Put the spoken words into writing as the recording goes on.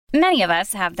Many of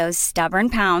us have those stubborn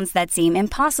pounds that seem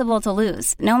impossible to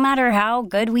lose, no matter how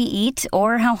good we eat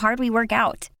or how hard we work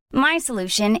out. My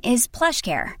solution is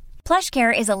PlushCare.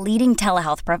 PlushCare is a leading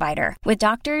telehealth provider with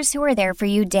doctors who are there for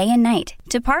you day and night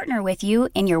to partner with you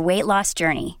in your weight loss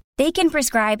journey. They can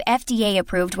prescribe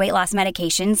FDA-approved weight loss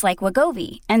medications like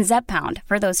Wegovy and Zepbound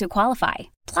for those who qualify.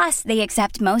 Plus, they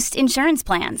accept most insurance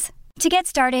plans. To get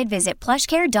started, visit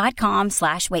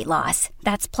plushcare.com/weightloss.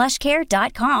 That's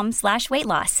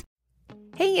plushcare.com/weightloss.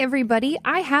 Hey everybody,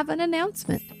 I have an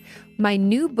announcement. My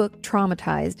new book,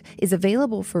 Traumatized, is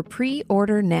available for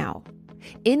pre-order now.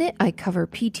 In it, I cover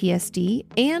PTSD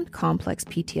and complex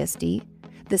PTSD,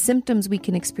 the symptoms we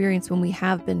can experience when we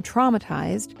have been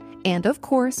traumatized, and of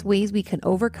course, ways we can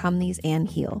overcome these and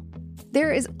heal.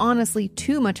 There is honestly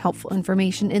too much helpful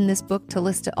information in this book to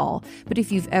list it all, but if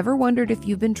you've ever wondered if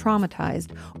you've been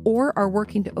traumatized or are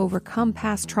working to overcome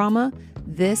past trauma,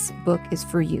 this book is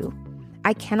for you.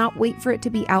 I cannot wait for it to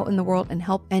be out in the world and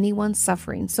help anyone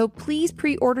suffering, so please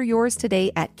pre-order yours today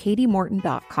at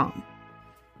katiemorton.com.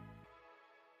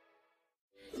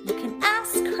 You can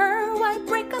ask her why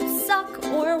breakups suck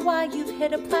or why you've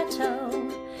hit a plateau.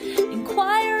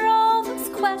 Inquire all those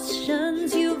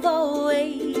questions you've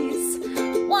always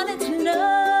wanted to know.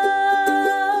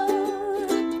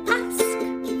 Ask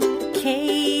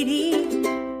Katie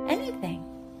anything.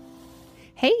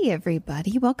 Hey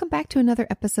everybody, welcome back to another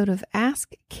episode of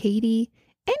Ask Katie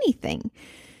Anything.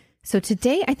 So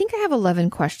today, I think I have 11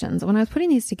 questions. When I was putting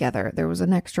these together, there was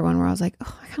an extra one where I was like,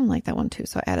 oh, I kind of like that one too.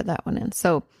 So I added that one in.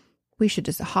 So we should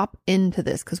just hop into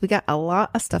this because we got a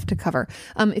lot of stuff to cover.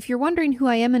 If you're wondering who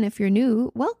I am and if you're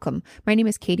new, welcome. My name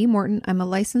is Katie Morton. I'm a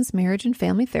licensed marriage and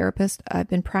family therapist. I've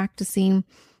been practicing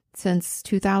since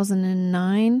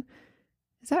 2009.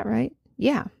 Is that right?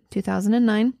 Yeah,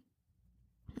 2009.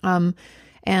 And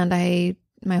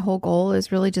my whole goal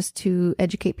is really just to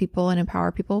educate people and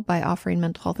empower people by offering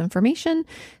mental health information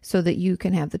so that you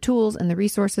can have the tools and the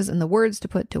resources and the words to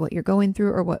put to what you're going through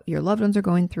or what your loved ones are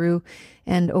going through.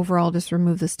 And overall, just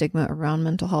remove the stigma around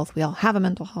mental health. We all have a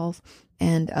mental health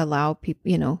and allow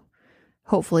people,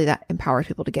 hopefully that empowers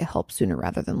people to get help sooner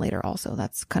rather than later. Also,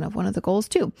 that's kind of one of the goals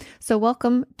too. So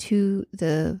welcome to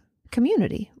the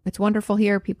community. It's wonderful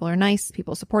here. People are nice.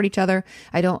 People support each other.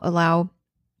 I don't allow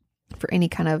for any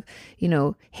kind of,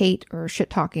 hate or shit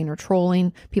talking or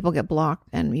trolling. People get blocked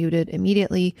and muted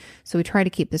immediately. So we try to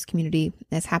keep this community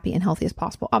as happy and healthy as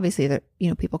possible. Obviously that,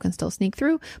 people can still sneak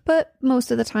through, but most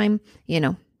of the time,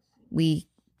 we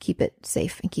keep it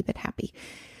safe and keep it happy.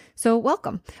 So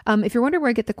welcome. If you're wondering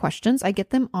where I get the questions, I get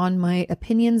them on my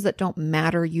Opinions That Don't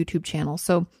Matter YouTube channel.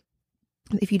 So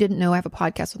if you didn't know, I have a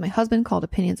podcast with my husband called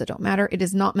Opinions That Don't Matter. It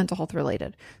is not mental health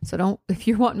related. So if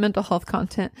you want mental health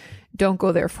content, don't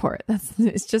go there for it.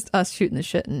 It's just us shooting the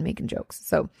shit and making jokes.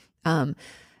 So,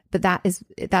 but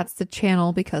that's the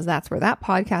channel because that's where that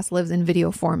podcast lives in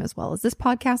video form as well as this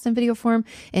podcast in video form.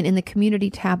 And in the community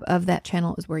tab of that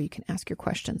channel is where you can ask your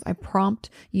questions. I prompt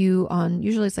you on,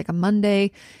 usually it's like a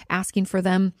Monday, asking for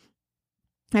them.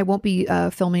 I won't be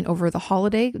filming over the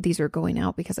holiday. These are going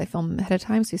out because I film them ahead of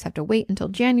time. So you just have to wait until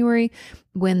January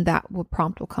when that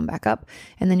prompt will come back up.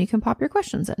 And then you can pop your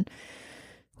questions in.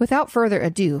 Without further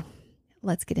ado,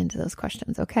 let's get into those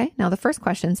questions. Okay. Now the first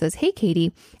question says, hey,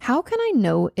 Katie, how can I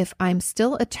know if I'm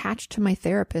still attached to my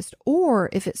therapist or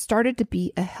if it started to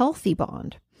be a healthy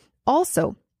bond?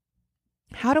 Also,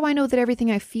 how do I know that everything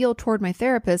I feel toward my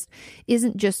therapist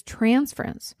isn't just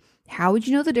transference? How would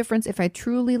you know the difference if I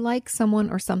truly like someone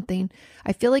or something?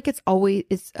 I feel like it's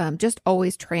just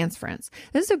always transference.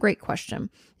 This is a great question.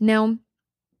 Now,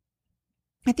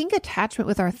 I think attachment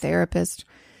with our therapist,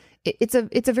 it's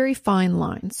a very fine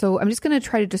line. So I'm just going to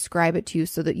try to describe it to you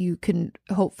so that you can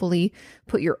hopefully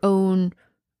put your own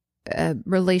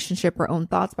relationship or own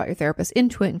thoughts about your therapist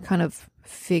into it and kind of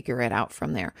figure it out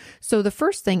from there. So the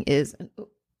first thing is,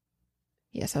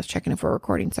 yes, I was checking if we're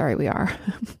recording. Sorry, we are.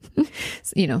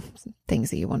 Things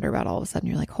that you wonder about all of a sudden.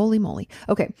 You're like, holy moly.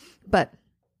 Okay. But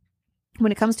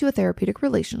when it comes to a therapeutic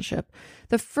relationship,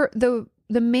 the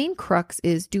main crux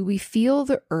is, do we feel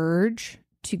the urge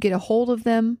to get a hold of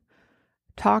them,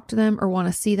 talk to them, or want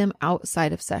to see them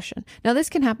outside of session? Now, this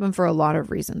can happen for a lot of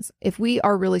reasons. If we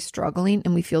are really struggling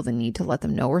and we feel the need to let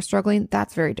them know we're struggling,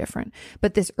 that's very different.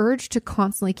 But this urge to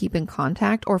constantly keep in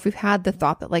contact, or if we've had the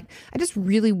thought that I just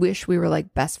really wish we were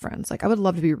like best friends. I would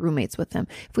love to be roommates with them.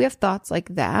 If we have thoughts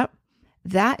like that,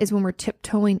 that is when we're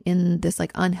tiptoeing in this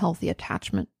unhealthy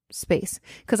attachment space.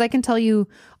 Because I can tell you,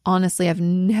 honestly, I've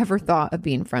never thought of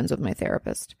being friends with my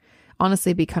therapist.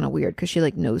 Honestly, it'd be kind of weird because she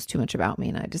knows too much about me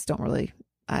and I just don't really,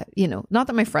 not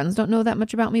that my friends don't know that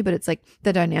much about me, but it's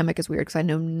the dynamic is weird because I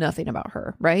know nothing about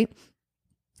her. Right.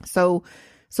 So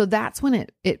that's when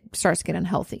it starts to get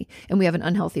unhealthy and we have an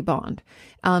unhealthy bond.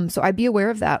 So I'd be aware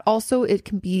of that. Also, it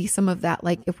can be some of that,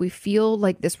 like if we feel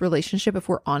like this relationship, if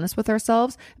we're honest with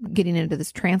ourselves, getting into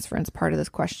this transference part of this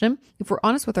question, if we're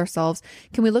honest with ourselves,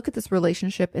 can we look at this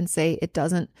relationship and say it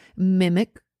doesn't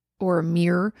mimic or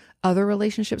mirror other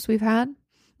relationships we've had?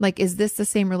 Like, is this the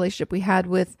same relationship we had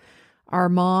with our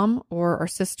mom or our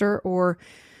sister or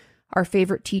our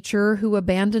favorite teacher who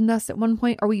abandoned us at one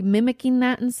point? Are we mimicking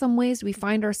that in some ways? Do we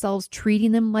find ourselves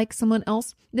treating them like someone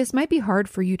else? This might be hard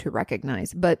for you to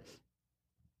recognize, but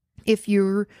if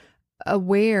you're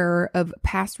aware of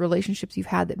past relationships you've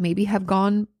had that maybe have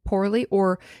gone poorly,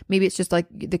 or maybe it's just like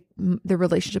the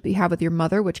relationship you have with your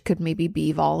mother, which could maybe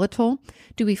be volatile.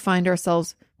 Do we find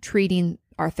ourselves treating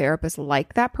our therapist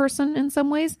like that person in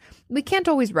some ways? We can't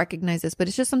always recognize this, but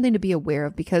it's just something to be aware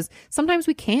of, because sometimes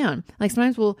we can. Like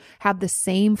sometimes we'll have the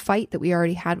same fight that we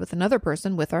already had with another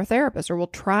person with our therapist, or we'll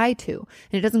try to,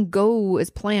 and it doesn't go as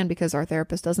planned because our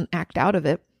therapist doesn't act out of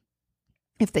it.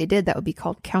 If they did, that would be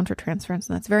called countertransference,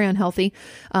 and that's very unhealthy.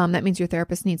 That means your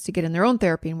therapist needs to get in their own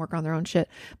therapy and work on their own shit.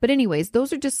 But anyways,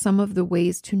 those are just some of the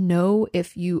ways to know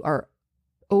if you are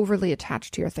overly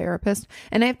attached to your therapist.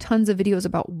 And I have tons of videos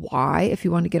about why. If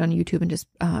you want to get on YouTube and just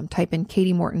type in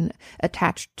Katie Morton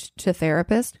attached to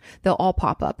therapist, they'll all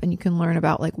pop up and you can learn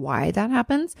about like why that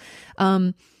happens.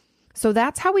 So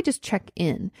that's how we just check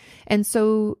in. And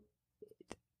so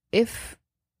if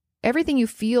everything you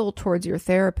feel towards your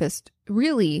therapist,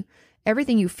 really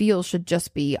everything you feel should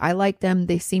just be, I like them.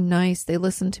 They seem nice. They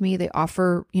listen to me. They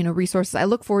offer, resources. I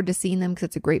look forward to seeing them because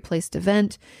it's a great place to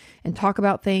vent and talk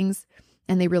about things.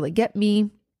 And they really get me.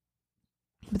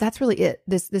 But that's really it.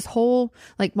 This whole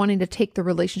like wanting to take the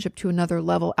relationship to another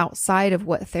level outside of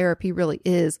what therapy really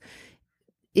is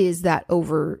that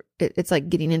it's like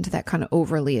getting into that kind of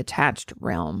overly attached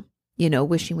realm,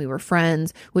 wishing we were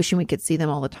friends, wishing we could see them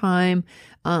all the time,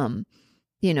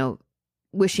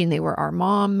 wishing they were our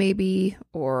mom maybe,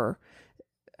 or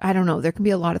I don't know. There can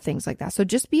be a lot of things like that. So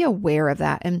just be aware of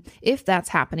that. And if that's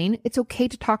happening, it's okay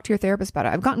to talk to your therapist about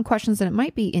it. I've gotten questions, and it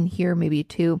might be in here maybe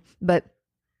too, but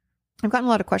I've gotten a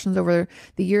lot of questions over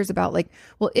the years about like,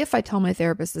 well, if I tell my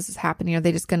therapist this is happening, are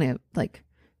they just going to like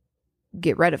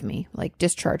get rid of me, like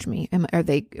discharge me? Are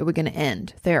we going to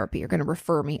end therapy or going to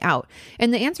refer me out?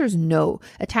 And the answer is no.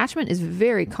 Attachment is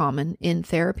very common in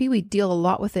therapy. We deal a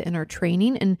lot with it in our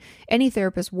training, and any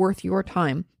therapist worth your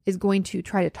time is going to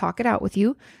try to talk it out with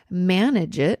you,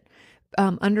 manage it,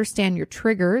 understand your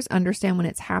triggers, understand when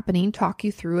it's happening, talk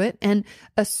you through it, and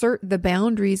assert the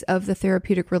boundaries of the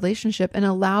therapeutic relationship and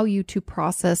allow you to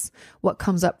process what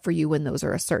comes up for you when those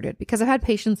are asserted. Because I've had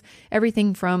patients,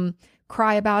 everything from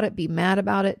cry about it, be mad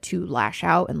about it, to lash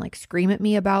out and like scream at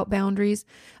me about boundaries.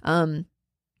 All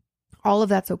of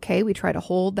that's okay. We try to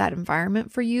hold that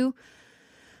environment for you.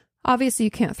 Obviously, you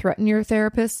can't threaten your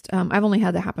therapist. I've only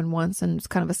had that happen once, and it's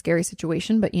kind of a scary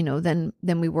situation, but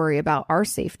then we worry about our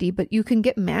safety. But you can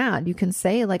get mad. You can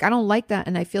say like, I don't like that,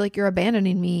 and I feel like you're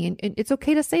abandoning me. And it's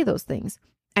okay to say those things.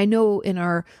 I know in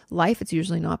our life it's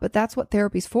usually not, but that's what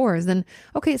therapy's for. Is then,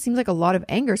 okay, it seems like a lot of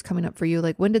anger is coming up for you.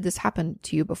 Like, when did this happen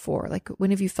to you before? Like, when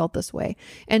have you felt this way?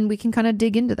 And we can kind of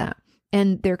dig into that.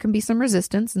 And there can be some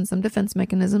resistance and some defense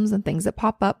mechanisms and things that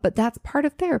pop up, but that's part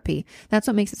of therapy. That's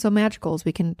what makes it so magical, is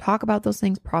we can talk about those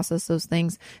things, process those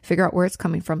things, figure out where it's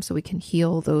coming from so we can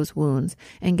heal those wounds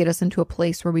and get us into a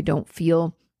place where we don't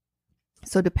feel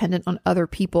so dependent on other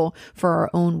people for our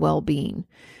own well-being.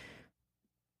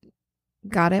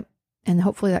 Got it? And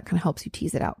hopefully that kind of helps you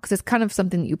tease it out, because it's kind of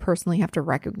something that you personally have to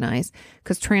recognize,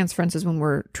 because transference is when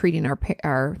we're treating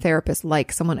our therapist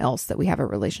like someone else that we have a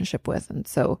relationship with. And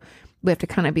so we have to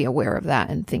kind of be aware of that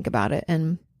and think about it,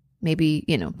 and maybe,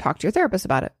 talk to your therapist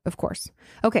about it, of course.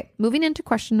 Okay, moving into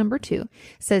question number 2.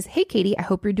 Says, hey, Katie, I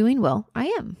hope you're doing well. I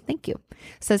am. Thank you.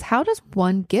 Says, how does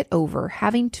one get over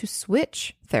having to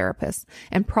switch therapists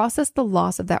and process the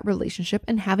loss of that relationship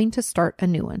and having to start a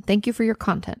new one? Thank you for your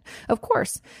content. Of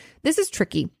course, this is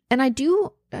tricky. And I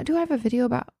do have a video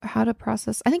about how to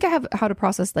process. I think I have how to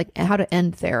process, like how to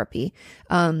end therapy.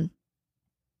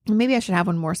 Maybe I should have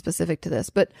one more specific to this,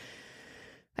 but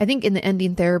I think in the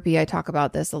ending therapy, I talk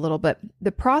about this a little bit.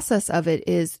 The process of it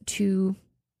is and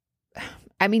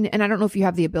I don't know if you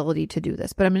have the ability to do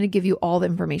this, but I'm going to give you all the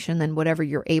information, then whatever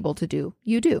you're able to do,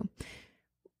 you do.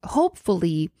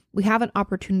 Hopefully, we have an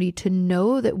opportunity to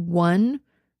know that one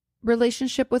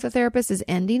relationship with a therapist is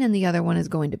ending and the other one is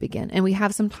going to begin. And we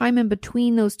have some time in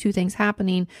between those two things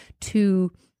happening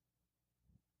to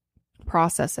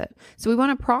process it. So we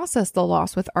want to process the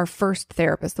loss with our first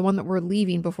therapist, the one that we're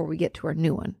leaving before we get to our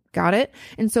new one. Got it?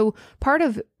 And so part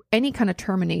of any kind of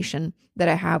termination that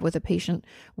I have with a patient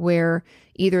where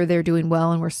either they're doing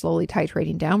well and we're slowly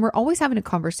titrating down, we're always having a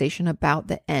conversation about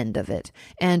the end of it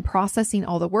and processing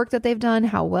all the work that they've done,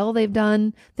 how well they've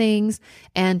done things,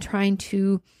 and trying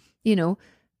to,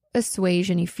 assuage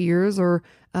any fears or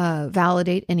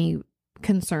validate any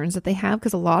concerns that they have,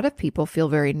 because a lot of people feel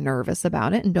very nervous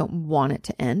about it and don't want it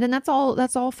to end. And that's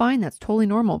all fine. That's totally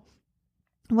normal.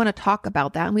 We want to talk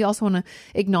about that. And we also want to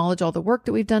acknowledge all the work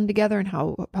that we've done together and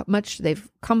how much they've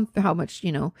come, how much,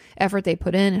 effort they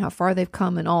put in and how far they've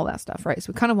come and all that stuff, right?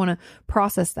 So we kind of want to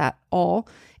process that all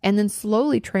and then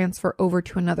slowly transfer over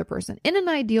to another person. In an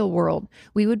ideal world,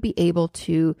 we would be able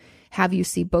to have you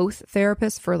see both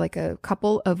therapists for like a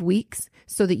couple of weeks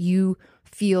so that you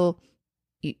feel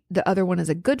the other one is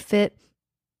a good fit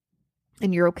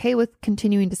and you're okay with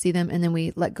continuing to see them, and then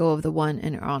we let go of the one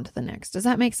and are on to the next. Does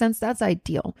that make sense? That's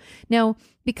ideal. Now,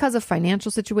 because of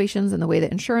financial situations and the way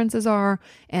that insurances are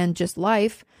and just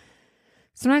life,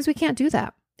 sometimes we can't do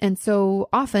that. And so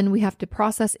often we have to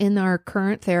process in our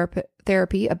current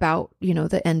therapy about,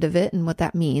 the end of it and what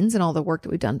that means and all the work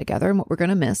that we've done together and what we're going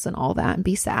to miss and all that, and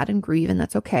be sad and grieve, and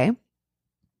that's okay.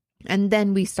 And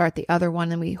then we start the other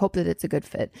one and we hope that it's a good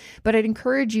fit. But I'd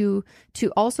encourage you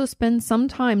to also spend some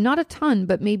time, not a ton,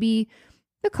 but maybe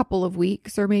a couple of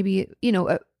weeks, or maybe,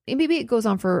 maybe it goes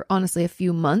on for honestly a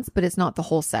few months, but it's not the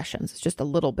whole sessions. It's just a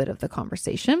little bit of the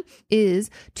conversation,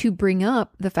 is to bring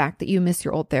up the fact that you miss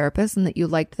your old therapist and that you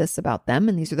liked this about them.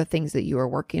 And these are the things that you are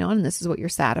working on. And this is what you're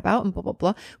sad about and blah, blah,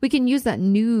 blah. We can use that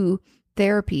new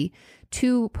therapy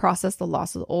to process the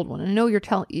loss of the old one. And I know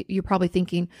you're probably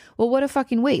thinking, well, what a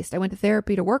fucking waste. I went to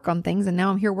therapy to work on things and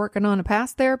now I'm here working on a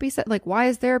past therapy set. Like, why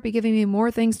is therapy giving me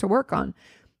more things to work on?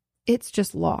 It's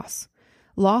just loss.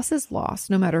 Loss is loss,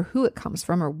 no matter who it comes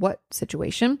from or what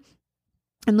situation.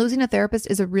 And losing a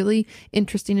therapist is a really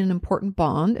interesting and important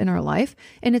bond in our life.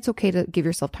 And it's okay to give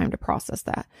yourself time to process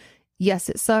that. Yes,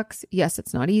 it sucks. Yes,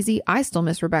 it's not easy. I still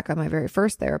miss Rebecca, my very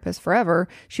first therapist, forever.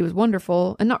 She was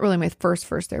wonderful, and not really my first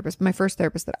therapist, but my first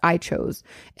therapist that I chose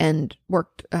and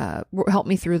helped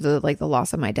me through the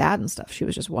loss of my dad and stuff. She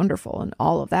was just wonderful and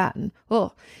all of that. And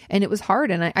it was hard.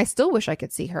 And I still wish I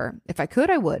could see her. If I could,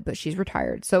 I would, but she's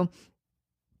retired. So,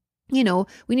 we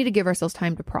need to give ourselves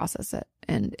time to process it.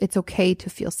 And it's okay to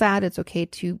feel sad. It's okay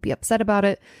to be upset about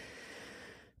it.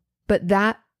 But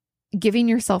giving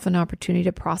yourself an opportunity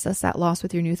to process that loss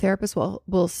with your new therapist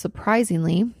will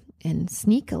surprisingly and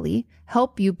sneakily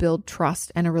help you build trust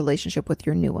and a relationship with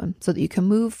your new one so that you can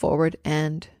move forward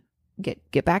and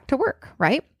get back to work,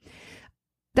 right?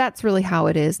 That's really how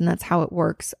it is, and that's how it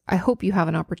works. I hope you have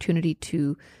an opportunity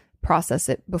to process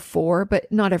it before, but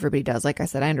not everybody does. Like I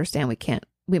said, I understand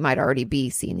we might already be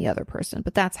seeing the other person,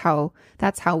 but that's how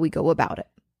we go about it.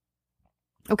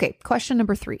 Okay, question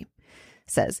number 3.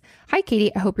 Says, "Hi,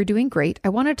 Katie. I hope you're doing great. I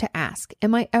wanted to ask,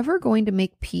 am I ever going to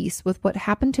make peace with what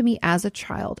happened to me as a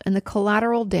child and the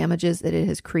collateral damages that it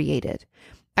has created?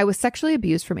 I was sexually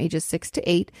abused from ages 6 to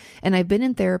 8, and I've been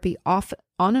in therapy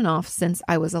on and off since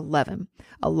I was 11.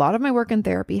 A lot of my work in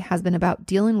therapy has been about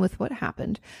dealing with what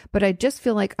happened, but I just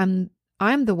feel like I'm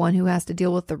the one who has to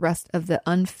deal with the rest of the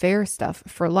unfair stuff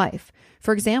for life.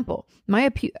 For example, my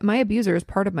abuser is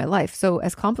part of my life, so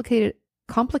as complicated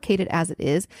as it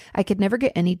is, I could never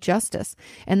get any justice.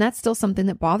 And that's still something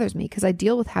that bothers me because I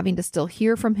deal with having to still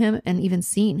hear from him and even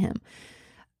seeing him.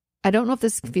 I don't know if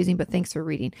this is confusing, but thanks for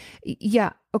reading."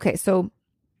 Yeah. Okay. So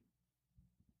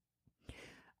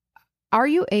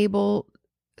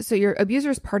so your abuser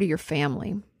is part of your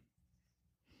family.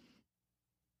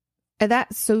 And I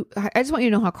just want you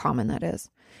to know how common that is.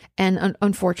 And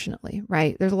unfortunately,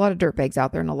 right, there's a lot of dirtbags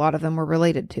out there and a lot of them we're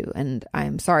related to. And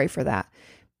I'm sorry for that.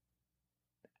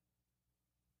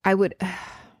 I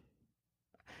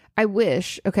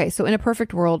wish, okay, so in a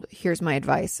perfect world, here's my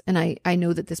advice. And I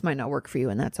know that this might not work for you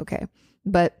and that's okay.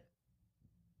 But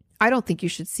I don't think you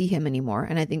should see him anymore.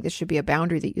 And I think this should be a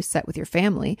boundary that you set with your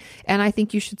family. And I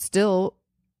think you should still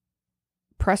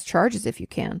press charges if you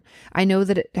can. I know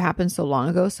that it happened so long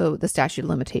ago, so the statute of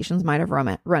limitations might have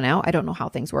run out. I don't know how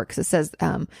things work because it says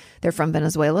they're from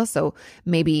Venezuela. So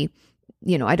maybe,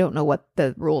 I don't know what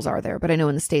the rules are there, but I know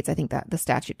in the States, I think that the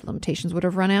statute of limitations would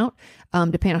have run out,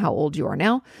 depending on how old you are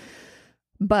now.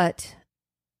 But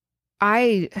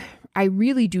I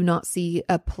really do not see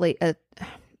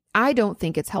I don't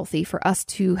think it's healthy for us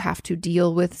to have to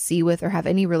deal with, see with, or have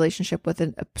any relationship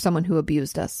with someone who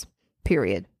abused us,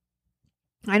 period.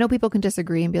 I know people can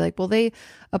disagree and be like, well, they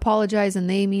apologize and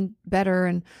they mean better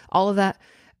and all of that.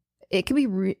 It can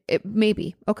be,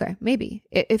 maybe. Okay, maybe.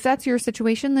 If that's your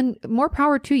situation, then more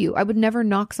power to you. I would never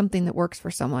knock something that works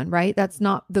for someone, right? That's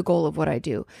not the goal of what I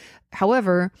do.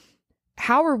 However,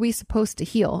 how are we supposed to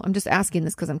heal? I'm just asking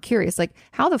this because I'm curious. Like,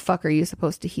 how the fuck are you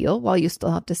supposed to heal while you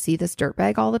still have to see this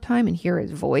dirtbag all the time and hear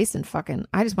his voice and fucking,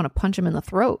 I just want to punch him in the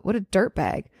throat. What a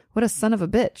dirtbag. What a son of a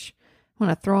bitch. I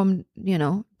want to throw him,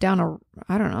 down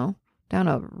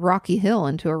a rocky hill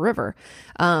into a river.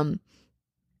 Ugh.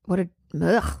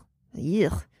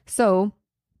 So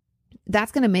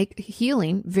that's going to make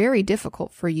healing very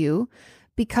difficult for you,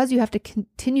 because you have to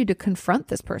continue to confront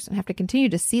this person, have to continue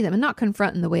to see them, and not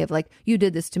confront in the way of like, you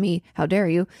did this to me, how dare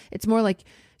you? It's more like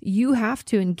you have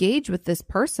to engage with this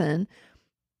person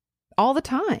all the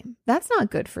time. That's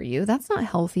not good for you. That's not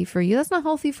healthy for you. That's not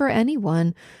healthy for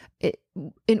anyone.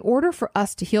 In order for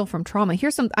us to heal from trauma,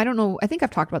 here's some, I don't know, I think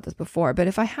I've talked about this before, but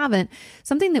if I haven't,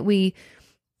 something that we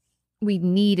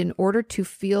need in order to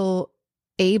feel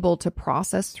able to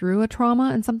process through a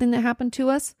trauma and something that happened to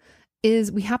us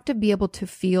is we have to be able to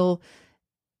feel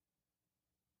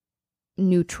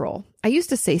neutral. I used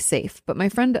to say safe, but my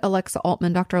friend Alexa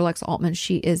Altman, Dr. Alexa Altman,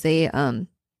 she is a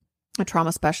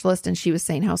trauma specialist, and she was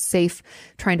saying how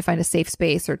trying to find a safe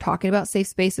space or talking about safe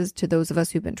spaces to those of us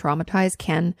who've been traumatized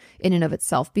can in and of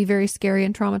itself be very scary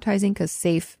and traumatizing, because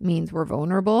safe means we're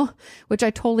vulnerable, which I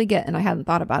totally get. And I hadn't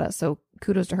thought about it. So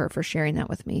kudos to her for sharing that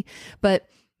with me. But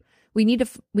we need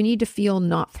to feel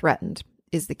not threatened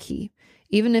is the key.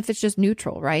 Even if it's just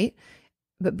neutral, right?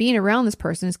 But being around this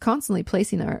person is constantly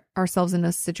placing ourselves in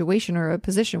a situation or a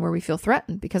position where we feel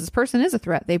threatened, because this person is a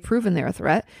threat. They've proven they're a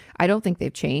threat. I don't think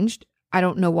they've changed. I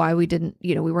don't know why we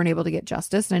weren't able to get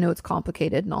justice. And I know it's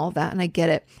complicated and all of that. And I get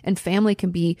it. And family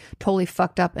can be totally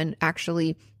fucked up and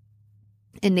actually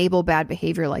enable bad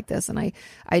behavior like this. And I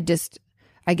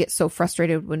get so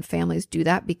frustrated when families do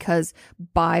that, because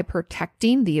by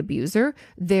protecting the abuser,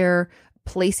 they're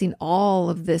placing all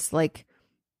of this like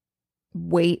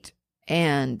weight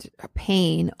and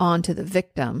pain onto the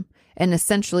victim, and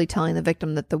essentially telling the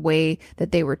victim that the way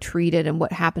that they were treated and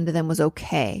what happened to them was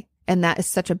okay. And that is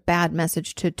such a bad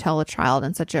message to tell a child,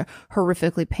 and such a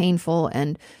horrifically painful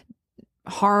and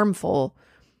harmful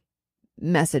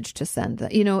message to send.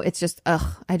 It's just,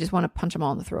 I just want to punch them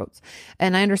all in the throats.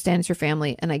 And I understand it's your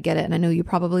family, and I get it. And I know you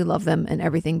probably love them and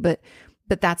everything, but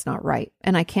that's not right.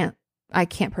 And I can't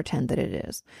pretend that it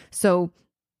is. So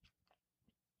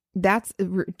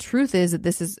truth is that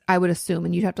this is, I would assume,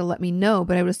 and you'd have to let me know,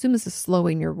 but I would assume this is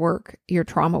slowing your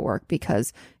trauma work,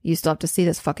 because you still have to see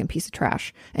this fucking piece of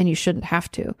trash, and you shouldn't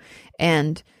have to.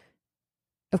 And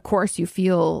of course you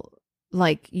feel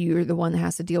like you're the one that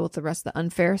has to deal with the rest of the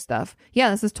unfair stuff.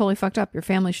 Yeah, this is totally fucked up. Your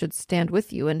family should stand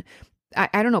with you. And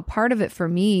I don't know, part of it for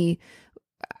me,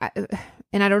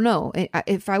 and I don't know,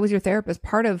 if I was your therapist,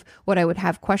 part of what I would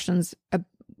have questions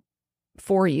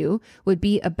for you would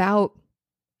be about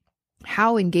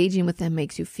how engaging with them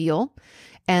makes you feel,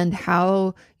 and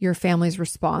how your family's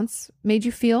response made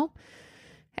you feel,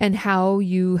 and how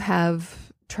you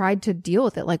have tried to deal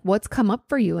with it. Like, what's come up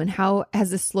for you, and how has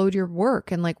this slowed your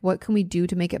work, and like, what can we do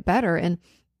to make it better? And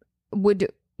would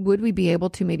we be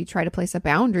able to maybe try to place a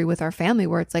boundary with our family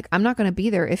where it's like, I'm not going to be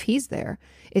there if he's there.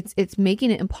 It's making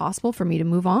it impossible for me to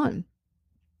move on.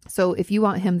 So if you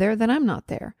want him there, then I'm not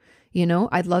there.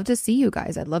 I'd love to see you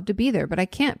guys. I'd love to be there, but I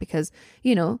can't, because,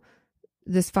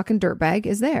 this fucking dirtbag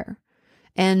is there.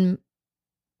 And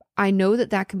I know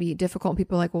that can be difficult.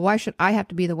 People are like, well, why should I have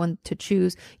to be the one to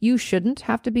choose? You shouldn't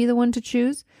have to be the one to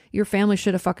choose. Your family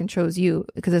should have fucking chose you,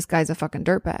 because this guy's a fucking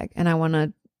dirtbag, and I want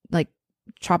to like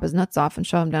chop his nuts off and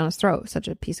shove him down his throat. Such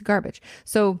a piece of garbage.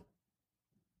 So,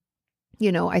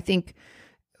 I think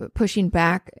pushing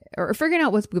back or figuring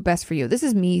out what's best for you. This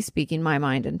is me speaking my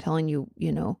mind and telling you,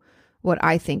 what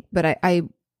I think. But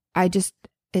I just,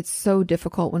 it's so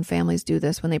difficult when families do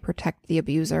this, when they protect the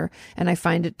abuser. And I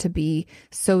find it to be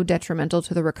so detrimental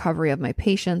to the recovery of my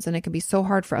patients. And it can be so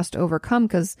hard for us to overcome,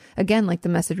 because again, like the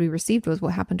message we received was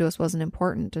what happened to us wasn't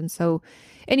important. And so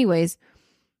anyways,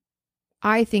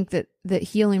 I think that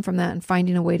healing from that and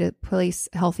finding a way to place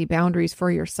healthy boundaries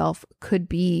for yourself could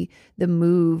be the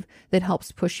move that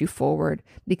helps push you forward.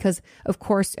 Because of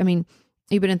course, I mean,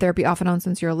 you've been in therapy off and on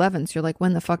since you're 11. So you're like,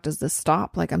 when the fuck does this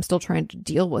stop? Like, I'm still trying to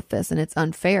deal with this, and it's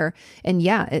unfair. And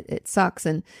yeah, it sucks.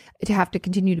 And to have to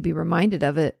continue to be reminded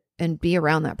of it and be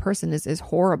around that person is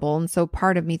horrible. And so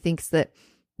part of me thinks that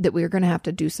we're going to have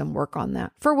to do some work on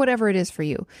that for whatever it is for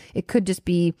you. It could just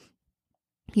be,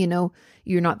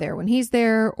 you're not there when he's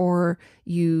there, or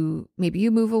maybe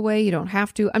you move away. You don't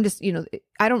have to. I'm just,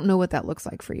 I don't know what that looks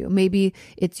like for you. Maybe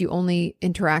it's you only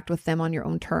interact with them on your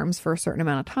own terms for a certain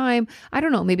amount of time. I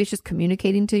don't know. Maybe it's just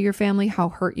communicating to your family how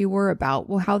hurt you were about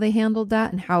how they handled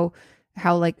that, and how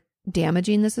like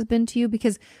damaging this has been to you.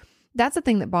 Because that's the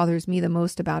thing that bothers me the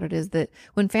most about it, is that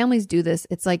when families do this,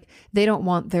 it's like they don't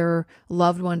want their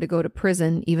loved one to go to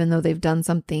prison, even though they've done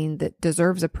something that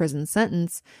deserves a prison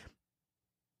sentence.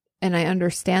 And I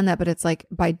understand that, but it's like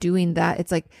by doing that,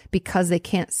 it's like because they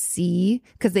can't see,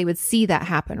 because they would see that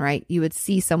happen, right? You would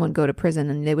see someone go to prison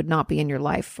and they would not be in your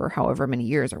life for however many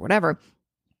years or whatever.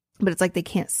 But it's like they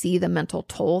can't see the mental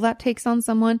toll that takes on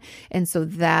someone. And so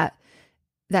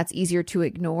that's easier to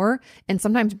ignore. And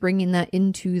sometimes bringing that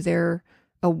into their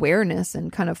awareness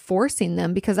and kind of forcing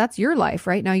them, because that's your life,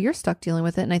 right? Now you're stuck dealing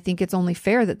with it. And I think it's only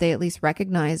fair that they at least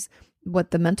recognize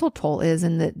what the mental toll is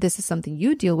and that this is something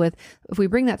you deal with. If we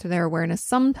bring that to their awareness,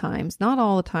 sometimes, not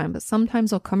all the time, but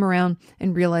sometimes they'll come around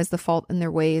and realize the fault in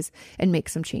their ways and make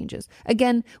some changes.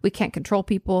 Again, we can't control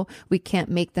people. We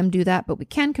can't make them do that, but we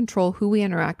can control who we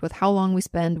interact with, how long we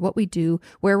spend, what we do,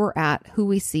 where we're at, who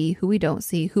we see, who we don't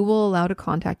see, who will allow to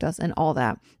contact us, and all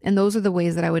that. And those are the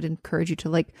ways that I would encourage you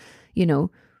to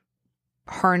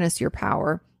harness your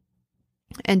power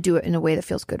and do it in a way that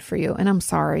feels good for you. And I'm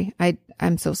sorry.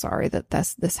 I'm so sorry that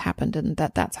this happened and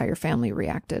that's how your family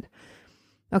reacted.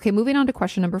 Okay, moving on to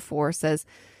question number 4 says,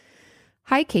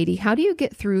 hi, Katie, how do you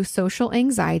get through social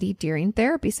anxiety during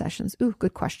therapy sessions? Ooh,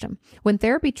 good question. When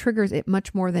therapy triggers it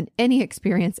much more than any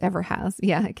experience ever has.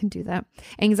 Yeah, I can do that.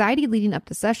 Anxiety leading up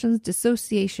to sessions,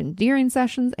 dissociation during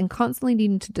sessions, and constantly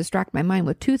needing to distract my mind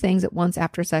with 2 things at once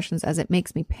after sessions, as it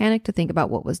makes me panic to think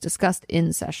about what was discussed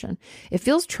in session. It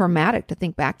feels traumatic to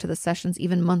think back to the sessions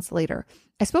even months later.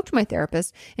 I spoke to my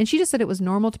therapist and she just said it was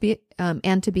normal to be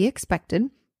and to be expected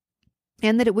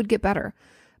and that it would get better,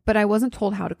 but I wasn't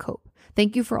told how to cope.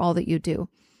 Thank you for all that you do.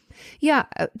 Yeah,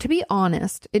 to be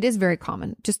honest, it is very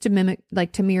common. Just to mimic,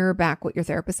 to mirror back what your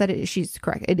therapist said, she's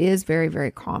correct. It is very,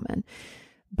 very common.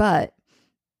 But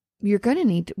we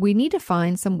need to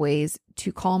find some ways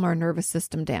to calm our nervous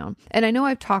system down. And I know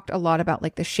I've talked a lot about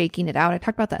the shaking it out. I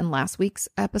talked about that in last week's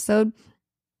episode,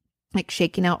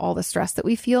 shaking out all the stress that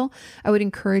we feel. I would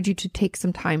encourage you to take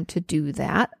some time to do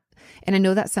that. And I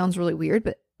know that sounds really weird,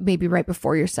 but maybe right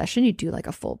before your session, you do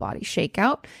a full body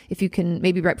shakeout. If you can,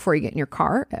 maybe right before you get in your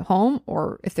car at home,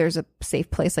 or if there's a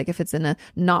safe place, if it's in a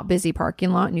not busy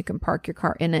parking lot and you can park your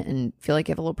car in it and feel like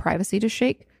you have a little privacy to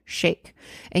shake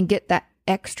and get that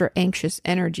extra anxious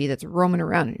energy that's roaming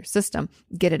around in your system,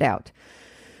 get it out.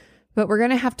 But we're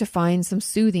going to have to find some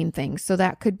soothing things. So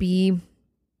that could be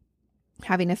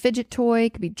having a fidget toy,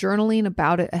 it could be journaling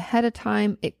about it ahead of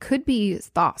time. It could be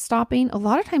thought stopping. A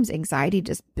lot of times anxiety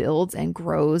just builds and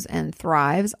grows and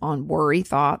thrives on worry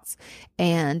thoughts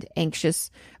and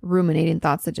anxious ruminating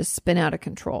thoughts that just spin out of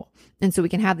control. And so we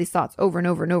can have these thoughts over and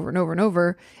over and over and over and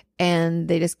over, and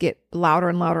they just get louder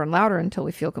and louder and louder until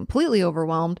we feel completely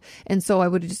overwhelmed. And so I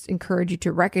would just encourage you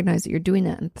to recognize that you're doing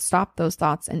that and stop those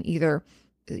thoughts and either,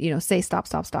 say stop,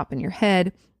 stop, stop in your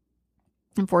head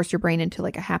and force your brain into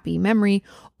a happy memory,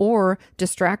 or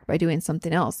distract by doing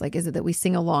something else. Is it that we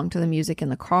sing along to the music in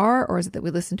the car, or is it that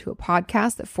we listen to a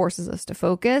podcast that forces us to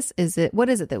focus? What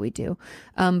is it that we do?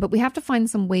 But we have to find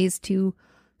some ways to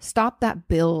stop that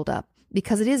build up,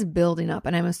 because it is building up.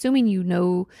 And I'm assuming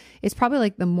it's probably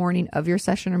the morning of your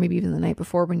session, or maybe even the night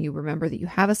before, when you remember that you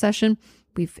have a session.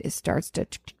 It starts to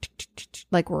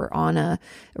we're on a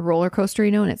roller coaster,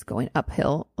 and it's going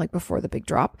uphill, before the big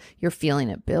drop. You're feeling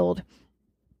it build.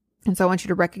 And so I want you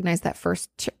to recognize that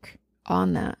first tick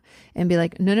on that and be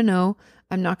like, no,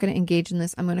 I'm not going to engage in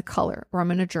this. I'm going to color, or I'm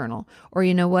going to journal, or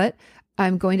you know what?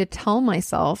 I'm going to tell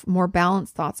myself more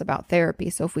balanced thoughts about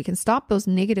therapy. So if we can stop those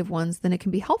negative ones, then it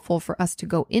can be helpful for us to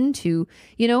go into,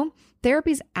 therapy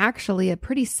is actually a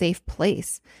pretty safe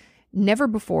place. Never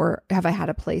before have I had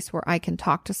a place where I can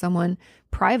talk to someone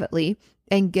privately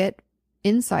and get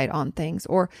insight on things,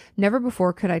 or never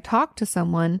before could I talk to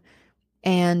someone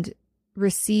and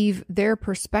receive their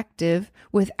perspective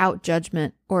without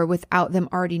judgment, or without them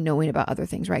already knowing about other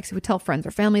things, right? So we tell friends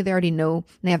or family, they already know, and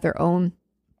they have their own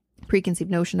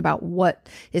preconceived notion about what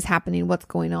is happening, what's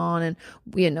going on. And,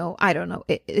 I don't know.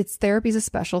 It's therapy is a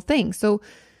special thing. So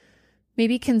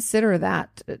maybe consider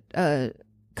that,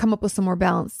 come up with some more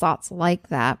balanced thoughts like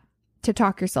that to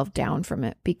talk yourself down from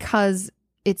it, because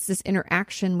it's this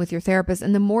interaction with your therapist.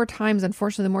 And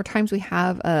unfortunately, the more times we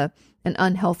have an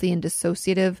unhealthy and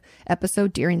dissociative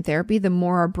episode during therapy, the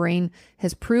more our brain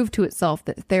has proved to itself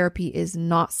that therapy is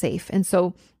not safe. And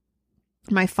so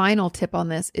my final tip on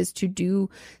this is to do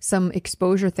some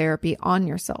exposure therapy on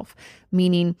yourself,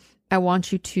 meaning I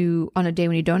want you to, on a day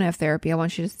when you don't have therapy, I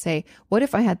want you to say, what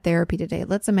if I had therapy today?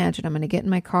 Let's imagine I'm going to get in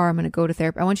my car, I'm going to go to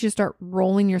therapy. I want you to start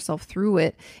rolling yourself through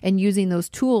it and using those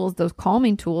tools, those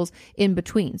calming tools in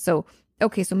between. So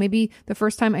maybe the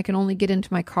first time I can only get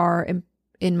into my car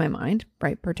in my mind,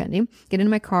 right? Pretending, get into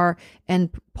my car and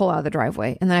pull out of the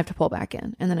driveway. And then I have to pull back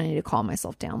in. And then I need to calm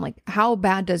myself down. Like, how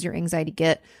bad does your anxiety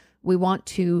get? We want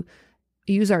to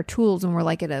use our tools when we're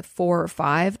like at a 4 or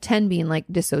 5, 10 being like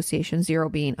dissociation, 0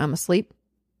 being I'm asleep.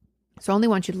 So I only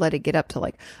want you to let it get up to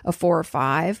like a 4 or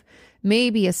 5,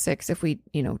 maybe a 6 if we,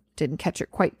 didn't catch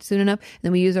it quite soon enough. And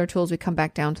then we use our tools, we come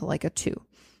back down to like a 2.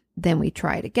 Then we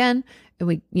try it again, and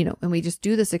we just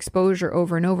do this exposure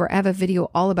over and over. I have a video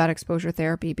all about exposure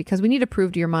therapy because we need to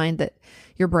prove to your brain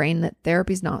that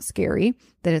therapy is not scary,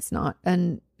 that it's not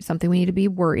something we need to be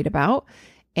worried about.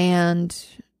 And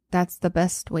that's the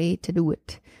best way to do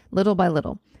it, little by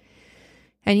little.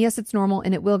 And yes, it's normal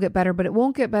and it will get better, but it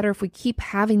won't get better if we keep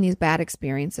having these bad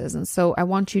experiences. And so I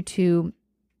want you to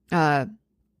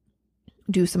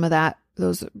do some of that.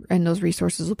 Those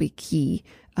resources will be key.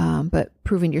 But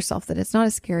proving to yourself that it's not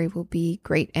as scary will be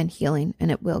great and healing, and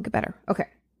it will get better. Okay.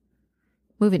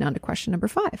 Moving on to question number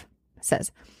 5. It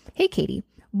says, hey, Katie,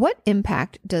 what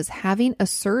impact does having a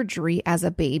surgery as a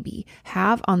baby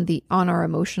have on our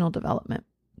emotional development?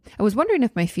 I was wondering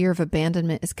if my fear of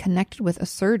abandonment is connected with a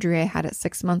surgery I had at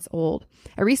 6 months old.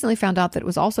 I recently found out that it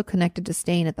was also connected to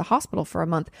staying at the hospital for a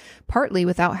month, partly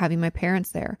without having my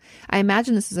parents there. I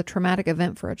imagine this is a traumatic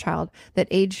event for a child that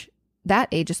age,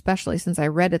 especially since I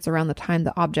read it's around the time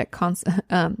the object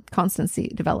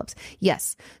constancy develops.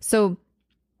 Yes. So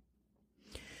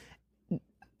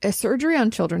a surgery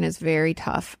on children is very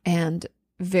tough and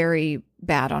very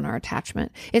bad on our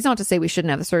attachment. It's not to say we shouldn't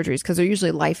have the surgeries, because they're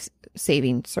usually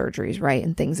life-saving surgeries, right?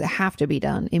 And things that have to be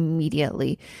done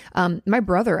immediately. My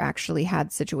brother actually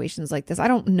had situations like this. I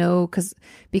don't know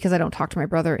because I don't talk to my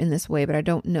brother in this way, but I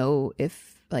don't know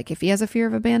if he has a fear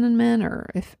of abandonment, or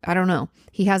if, I don't know.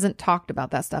 He hasn't talked about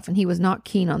that stuff, and he was not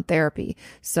keen on therapy.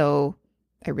 So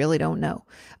I really don't know.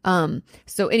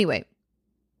 So anyway,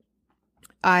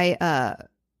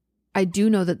 I do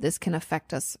know that this can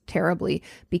affect us terribly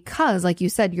because, like you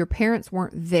said, your parents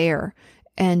weren't there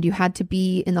and you had to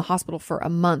be in the hospital for a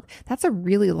month. That's a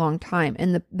really long time.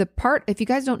 And the part, if you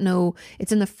guys don't know,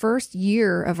 it's in the first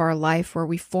year of our life where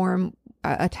we form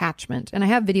attachment. And I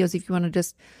have videos if you want to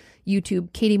just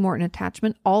YouTube Katie Morton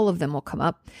attachment, all of them will come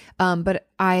up. But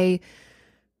I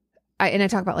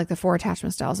talk about like the 4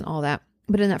 attachment styles and all that.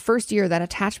 But in that first year, that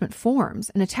attachment forms.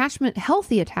 An attachment,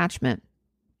 healthy attachment,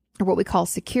 or what we call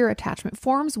secure attachment,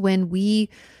 forms when we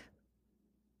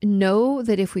know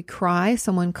that if we cry,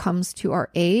 someone comes to our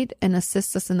aid and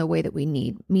assists us in the way that we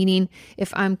need. Meaning,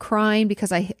 if I'm crying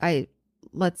because I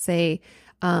let's say,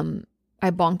 I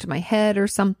bonked my head or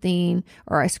something,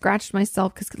 or I scratched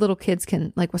myself, because little kids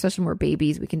can, like, especially when we're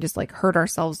babies, we can just like hurt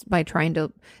ourselves by trying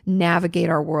to navigate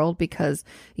our world because,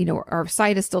 our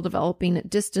sight is still developing at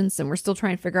distance and we're still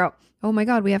trying to figure out, oh my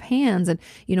God, we have hands, and,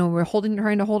 we're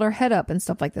trying to hold our head up and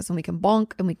stuff like this. And we can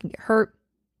bonk and we can get hurt.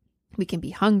 We can be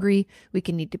hungry. We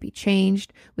can need to be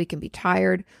changed. We can be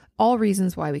tired. All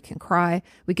reasons why we can cry.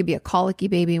 We could be a colicky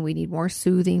baby and we need more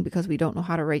soothing because we don't know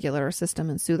how to regulate our system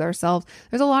and soothe ourselves.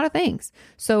 There's a lot of things.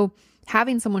 So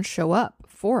having someone show up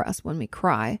for us when we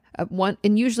cry,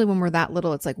 and usually when we're that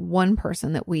little, it's like one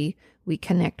person that we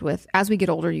connect with. As we get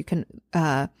older, you can,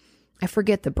 I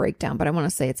forget the breakdown, but I want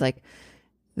to say it's like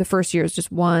the first year is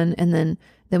just one, and then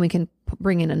we can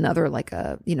bring in another, like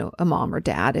a mom or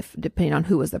dad, if depending on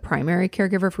who was the primary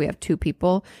caregiver. If we have 2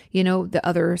 people, the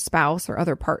other spouse or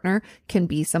other partner can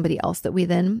be somebody else that we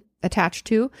then attach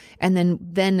to. And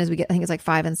then as we get, I think it's like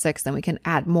 5 and 6, then we can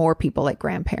add more people like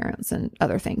grandparents and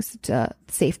other things to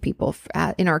safe people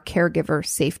in our caregiver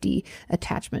safety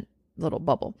attachment little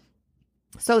bubble.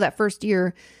 So that first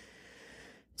year,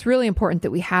 it's really important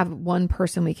that we have one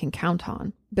person we can count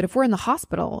on. But if we're in the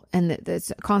hospital and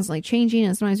it's constantly changing,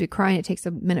 and sometimes we cry and it takes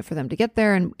a minute for them to get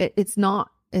there, and it's not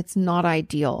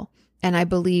ideal. And I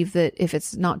believe that if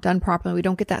it's not done properly, we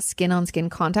don't get that skin on skin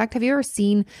contact. Have you ever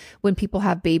seen when people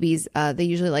have babies, they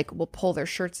usually will pull their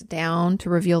shirts down to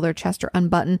reveal their chest or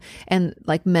unbutton, and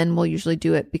like men will usually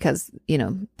do it because, they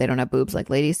don't have boobs like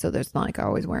ladies. So there's not like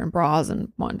always wearing bras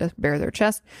and wanting to bare their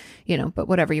chest, but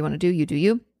whatever you want to do, you do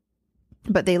you.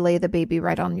 But they lay the baby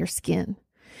right on your skin.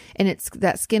 And it's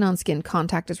that skin on skin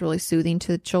contact is really soothing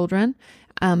to children.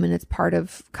 And it's part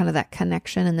of kind of that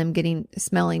connection and them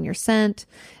smelling your scent.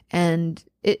 And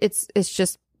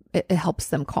it helps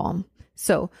them calm.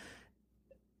 So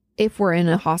if we're in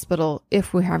a hospital,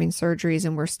 if we're having surgeries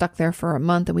and we're stuck there for a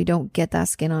month and we don't get that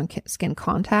skin on skin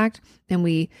contact, and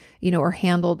we, are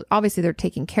handled, obviously they're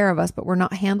taking care of us, but we're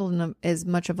not handled in as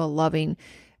much of a loving,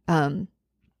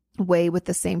 way with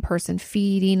the same person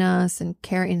feeding us and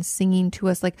caring and singing to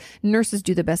us. Like, nurses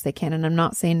do the best they can. And I'm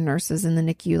not saying nurses in the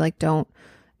NICU, don't,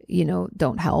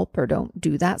 don't help or don't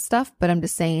do that stuff. But I'm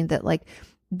just saying that like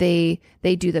they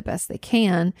do the best they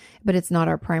can, but it's not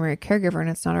our primary caregiver and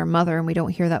it's not our mother. And we don't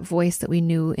hear that voice that we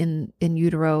knew in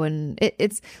utero. And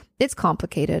it's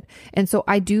complicated. And so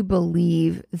I do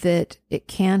believe that it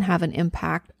can have an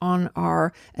impact on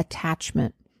our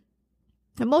attachment.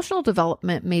 Emotional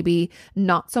development, maybe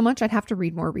not so much. I'd have to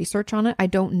read more research on it. I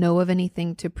don't know of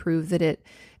anything to prove that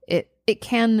it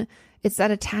can. It's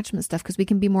that attachment stuff, because we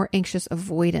can be more anxious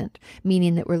avoidant,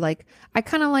 meaning that we're like, I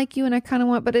kind of like you and I kind of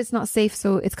want, but it's not safe.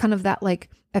 So it's kind of that, like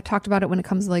I've talked about it when it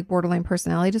comes to like borderline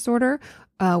personality disorder,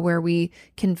 where we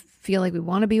can feel like we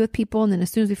want to be with people. And then as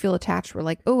soon as we feel attached, we're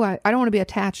like, oh, I don't want to be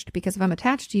attached, because if I'm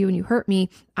attached to you and you hurt me,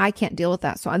 I can't deal with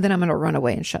that. So then I'm going to run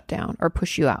away and shut down or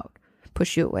push you out,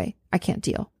 push you away. I can't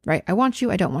deal, right? I want you.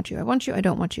 I don't want you. I want you. I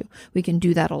don't want you. We can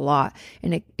do that a lot.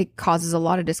 And it causes a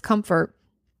lot of discomfort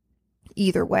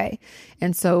either way.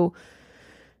 And so,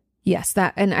 yes,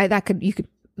 you could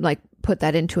like put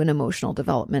that into an emotional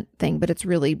development thing, but it's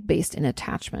really based in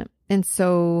attachment. And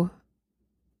so,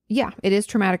 yeah, it is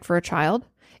traumatic for a child.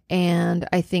 And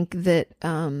I think that,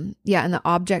 and the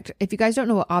object, if you guys don't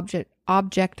know what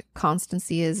object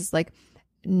constancy is like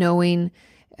knowing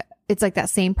it's like that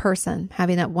same person,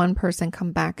 having that one person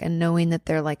come back and knowing that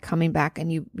they're like coming back,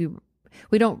 and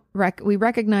we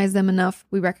recognize them enough.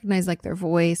 We recognize like their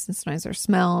voice and sometimes their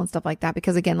smell and stuff like that.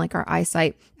 Because again, like our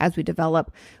eyesight, as we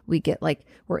develop, we get like,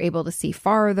 we're able to see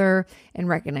farther and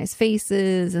recognize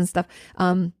faces and stuff.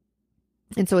 And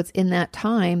so it's in that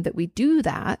time that we do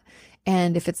that.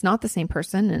 And if it's not the same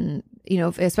person, and,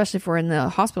 especially if we're in the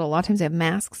hospital, a lot of times they have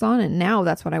masks on. And now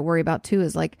that's what I worry about too,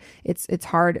 is like, it's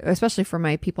hard, especially for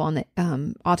my people on the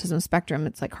autism spectrum.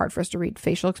 It's like hard for us to read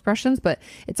facial expressions, but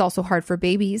it's also hard for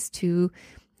babies to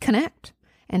connect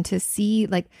and to see,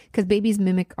 like, because babies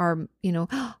mimic our,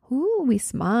 ooh, we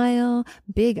smile,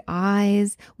 big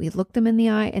eyes, we look them in the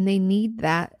eye, and they need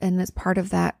that. And as part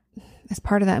of that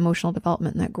emotional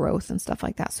development and that growth and stuff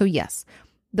like that. So yes,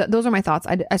 those are my thoughts.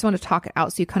 I just want to talk it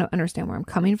out so you kind of understand where I'm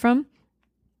coming from.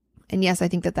 And yes, I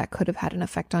think that could have had an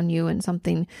effect on you, and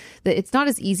something that it's not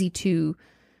as easy to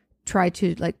try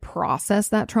to like process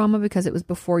that trauma because it was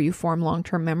before you form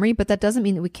long-term memory, but that doesn't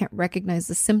mean that we can't recognize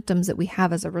the symptoms that we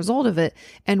have as a result of it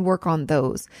and work on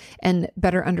those and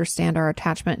better understand our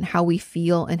attachment and how we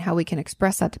feel and how we can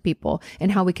express that to people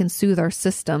and how we can soothe our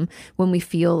system when we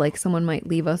feel like someone might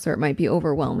leave us or it might be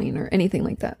overwhelming or anything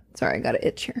like that. Sorry, I got an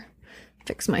itch here.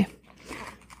 Fix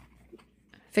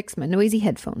my noisy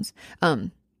headphones. So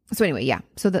anyway, yeah.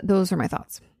 So those are my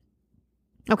thoughts.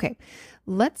 Okay.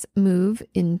 Let's move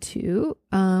into,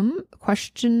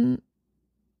 question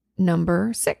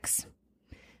number 6.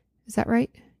 Is that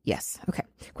right? Yes. Okay.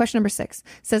 Question number 6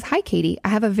 says, "Hi, Katie. I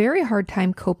have a very hard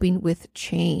time coping with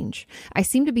change. I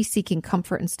seem to be seeking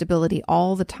comfort and stability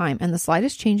all the time, and the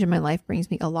slightest change in my life brings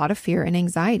me a lot of fear and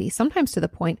anxiety, sometimes to the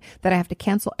point that I have to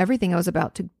cancel everything I was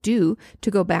about to do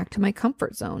to go back to my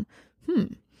comfort zone.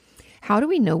 How do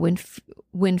we know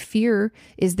when fear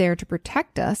is there to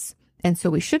protect us, and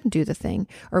so we shouldn't do the thing,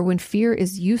 or when fear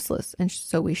is useless and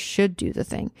so we should do the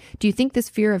thing? Do you think this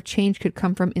fear of change could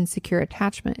come from insecure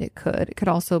attachment?" It could. It could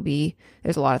also be,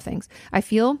 there's a lot of things. I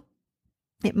feel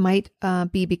it might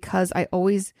be because I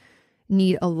always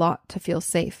need a lot to feel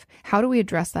safe. How do we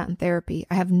address that in therapy?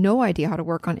 I have no idea how to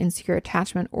work on insecure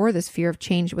attachment or this fear of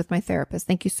change with my therapist.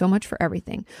 Thank you so much for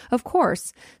everything. Of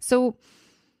course. So,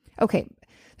 okay,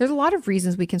 there's a lot of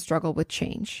reasons we can struggle with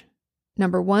change.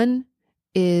 Number one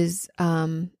is,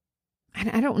 I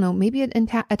don't know, maybe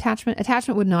attachment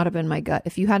would not have been my gut.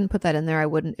 If you hadn't put that in there, it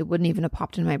wouldn't even have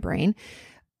popped in my brain.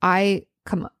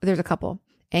 There's a couple.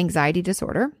 Anxiety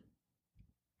disorder,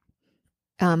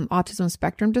 autism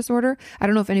spectrum disorder. I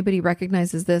don't know if anybody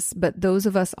recognizes this, but those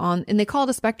of us and they call it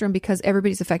a spectrum because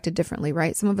everybody's affected differently,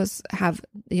 right? Some of us have,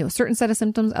 a certain set of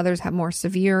symptoms. Others have more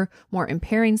severe, more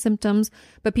impairing symptoms,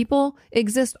 but people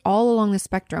exist all along the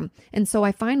spectrum. And so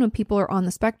I find when people are on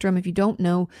the spectrum, if you don't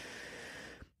know,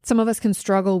 some of us can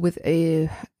struggle with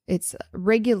it's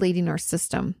regulating our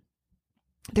system.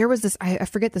 There was this, I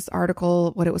forget this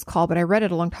article, what it was called, but I read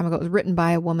it a long time ago. It was written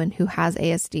by a woman who has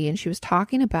ASD, and she was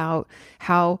talking about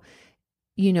how,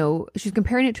 she's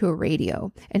comparing it to a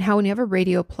radio, and how when you have a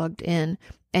radio plugged in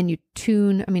and you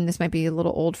tune, this might be a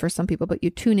little old for some people, but you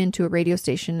tune into a radio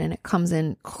station and it comes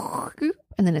in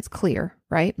and then it's clear,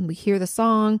 right? And we hear the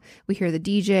song, we hear the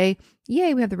DJ,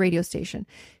 yay, we have the radio station.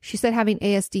 She said having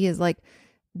ASD is like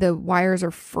the wires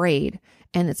are frayed.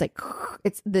 And it's like,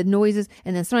 it's the noises.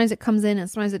 And then sometimes it comes in and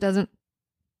sometimes it doesn't.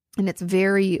 And it's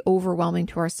very overwhelming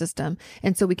to our system.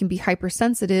 And so we can be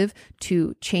hypersensitive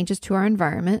to changes to our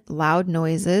environment, loud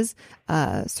noises,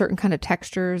 certain kind of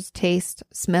textures, taste,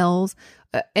 smells,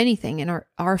 anything in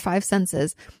our five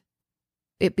senses.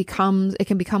 It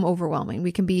can become overwhelming.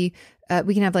 We can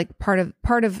have like part of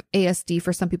ASD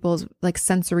for some people is like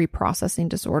sensory processing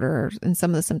disorder and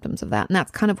some of the symptoms of that. And that's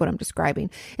kind of what I'm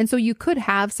describing. And so you could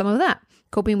have some of that.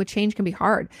 Coping with change can be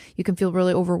hard. You can feel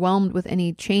really overwhelmed with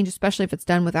any change, especially if it's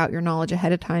done without your knowledge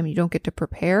ahead of time. You don't get to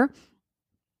prepare.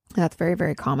 That's very,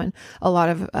 very common. A lot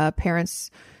of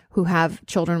parents who have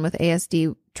children with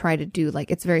ASD try to do like,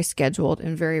 it's very scheduled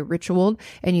and very ritualed,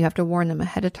 and you have to warn them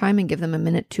ahead of time and give them a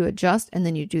minute to adjust, and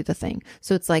then you do the thing.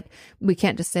 So it's like, we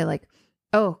can't just say like,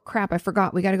 oh crap, I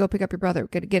forgot. We got to go pick up your brother.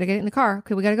 Get in the car.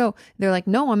 Okay, we got to go. They're like,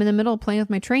 no, I'm in the middle of playing with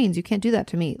my trains. You can't do that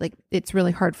to me. Like, it's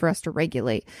really hard for us to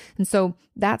regulate. And so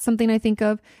that's something I think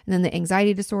of. And then the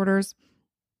anxiety disorders.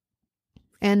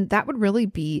 And that would really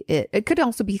be it. It could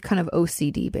also be kind of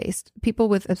OCD based. People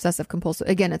with obsessive compulsive,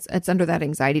 again, it's under that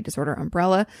anxiety disorder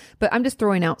umbrella, but I'm just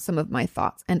throwing out some of my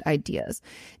thoughts and ideas.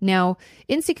 Now,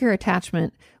 insecure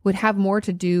attachment would have more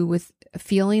to do with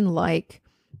feeling like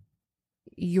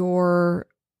you're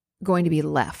going to be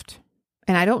left.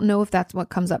 And I don't know if that's what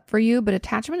comes up for you, but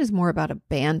attachment is more about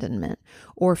abandonment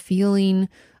or feeling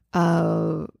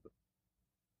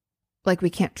like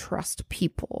we can't trust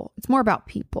people. It's more about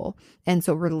people. And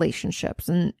so relationships.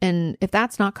 And if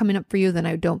that's not coming up for you, then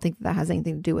I don't think that has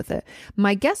anything to do with it.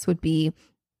 My guess would be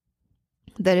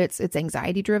that it's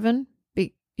anxiety driven,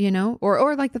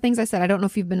 or like the things I said. I don't know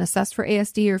if you've been assessed for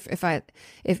ASD or if I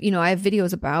have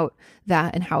videos about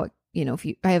that and how it,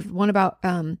 I have one about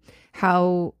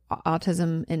how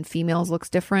autism in females looks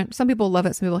different. Some people love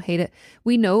it. Some people hate it.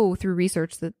 We know through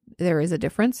research that there is a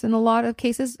difference in a lot of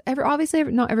cases. Obviously,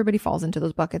 not everybody falls into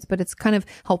those buckets, but it's kind of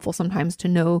helpful sometimes to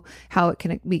know how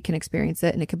we can experience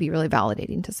it, and it can be really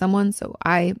validating to someone. So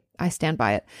I stand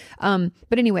by it.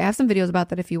 But anyway, I have some videos about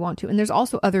that if you want to. And there's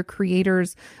also other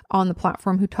creators on the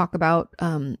platform who talk about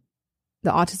the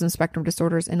autism spectrum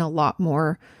disorders in a lot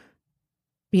more,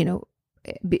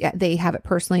 they have it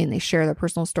personally and they share their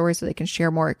personal stories so they can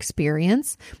share more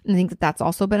experience. And I think that that's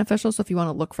also beneficial. So if you want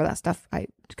to look for that stuff, I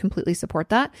completely support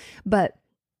that. But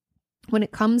when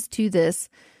it comes to this,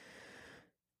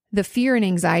 the fear and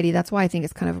anxiety, that's why I think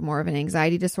it's kind of more of an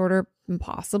anxiety disorder,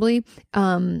 possibly.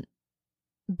 But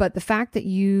the fact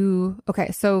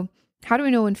that so how do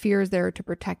we know when fear is there to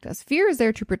protect us? Fear is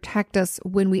there to protect us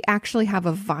when we actually have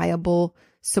a viable,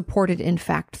 supported in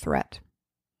fact threat.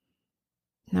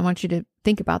 And I want you to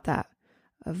think about that.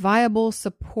 A viable,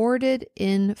 supported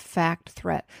in fact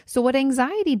threat. So what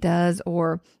anxiety does,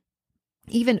 or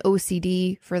even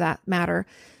OCD for that matter,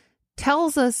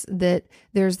 tells us that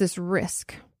there's this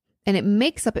risk, and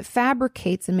it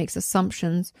fabricates and makes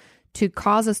assumptions to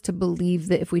cause us to believe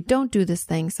that if we don't do this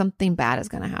thing, something bad is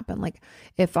going to happen. Like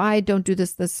if I don't do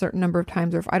this certain number of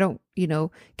times, or if I don't,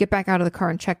 get back out of the car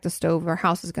and check the stove, our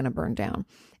house is going to burn down.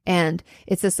 And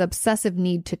it's this obsessive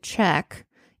need to check.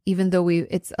 Even though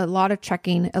it's a lot of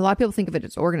checking. A lot of people think of it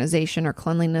as organization or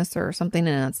cleanliness or something,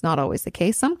 and it's not always the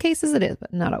case. Some cases it is,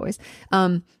 but not always.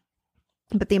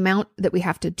 But the amount that we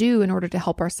have to do in order to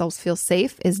help ourselves feel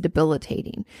safe is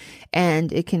debilitating,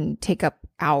 and it can take up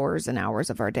hours and hours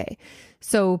of our day.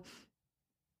 So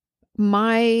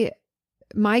my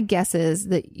guess is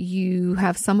that you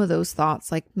have some of those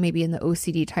thoughts, like maybe in the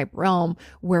OCD type realm,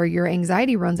 where your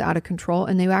anxiety runs out of control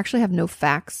and they actually have no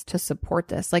facts to support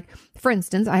this. Like, for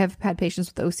instance, I have had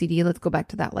patients with OCD. Let's go back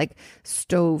to that, like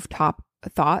stove top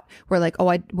thought, where like,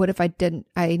 what if I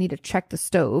need to check the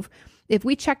stove. If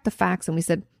we check the facts and we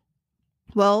said,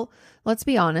 well, let's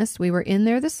be honest, we were in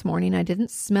there this morning. I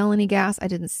didn't smell any gas. I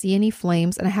didn't see any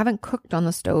flames, and I haven't cooked on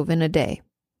the stove in a day.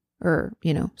 Or,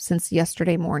 since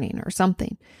yesterday morning or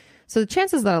something. So the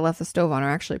chances that I left the stove on are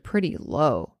actually pretty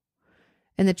low.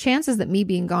 And the chances that me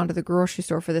being gone to the grocery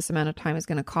store for this amount of time is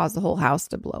going to cause the whole house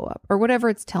to blow up, or whatever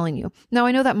it's telling you. Now,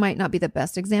 I know that might not be the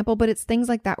best example, but it's things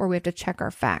like that where we have to check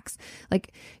our facts.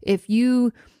 Like if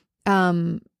you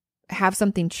have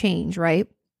something change, right?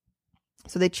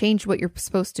 So they changed what you're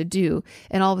supposed to do.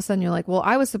 And all of a sudden you're like, well,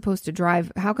 I was supposed to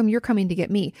drive. How come you're coming to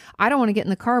get me? I don't want to get in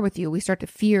the car with you. We start to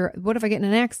fear, what if I get in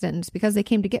an accident? It's because they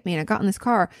came to get me and I got in this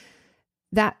car.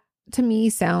 That to me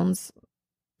sounds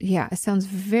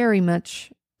very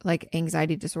much like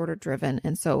anxiety disorder driven.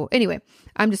 And so anyway,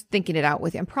 I'm just thinking it out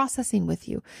with you. I'm processing with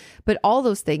you. But all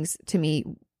those things to me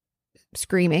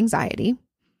scream anxiety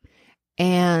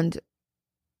and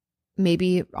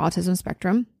maybe autism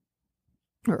spectrum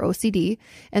or OCD.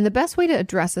 And the best way to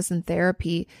address this in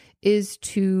therapy is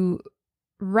to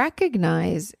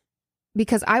recognize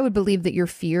because I would believe that your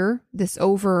fear, this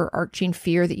overarching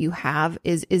fear that you have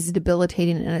is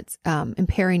debilitating and it's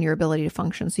impairing your ability to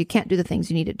function. So you can't do the things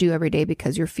you need to do every day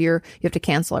because your fear, you have to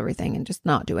cancel everything and just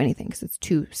not do anything because it's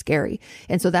too scary.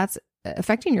 And so that's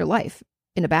affecting your life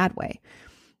in a bad way.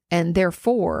 And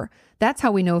therefore, that's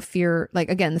how we know fear, like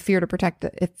again, the fear to protect,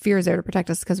 if fear is there to protect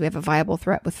us because we have a viable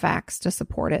threat with facts to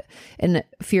support it. And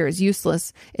fear is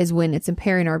useless is when it's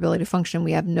impairing our ability to function.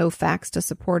 We have no facts to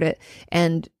support it.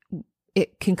 And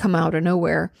it can come out of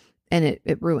nowhere and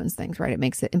it ruins things, right? It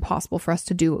makes it impossible for us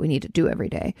to do what we need to do every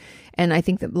day. And I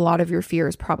think that a lot of your fear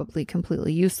is probably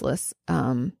completely useless.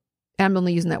 I'm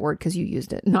only using that word because you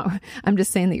used it. No, I'm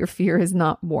just saying that your fear is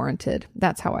not warranted.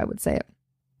 That's how I would say it.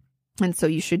 And so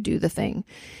you should do the thing.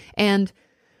 And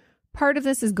part of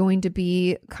this is going to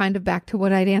be kind of back to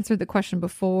what I'd answered the question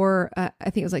before. I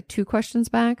think it was like 2 questions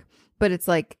back, but it's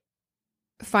like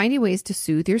finding ways to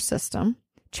soothe your system,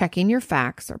 checking your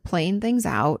facts or playing things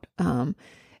out.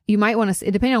 You might want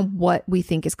to, depending on what we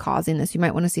think is causing this, you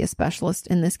might want to see a specialist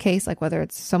in this case, like whether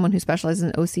it's someone who specializes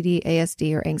in OCD,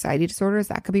 ASD, or anxiety disorders.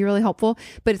 That could be really helpful,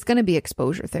 but it's going to be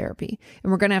exposure therapy.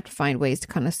 And we're going to have to find ways to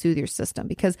kind of soothe your system,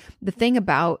 because the thing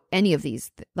about any of these,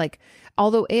 like,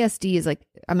 although ASD is like,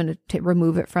 I'm going to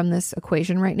remove it from this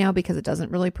equation right now because it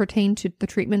doesn't really pertain to the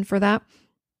treatment for that.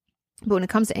 But when it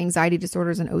comes to anxiety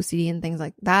disorders and OCD and things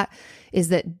like that, is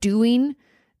that doing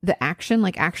the action,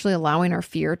 like actually allowing our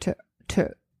fear to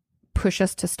push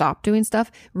us to stop doing stuff,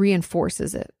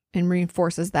 reinforces it and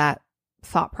reinforces that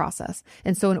thought process.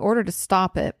 And so in order to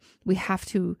stop it, we have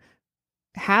to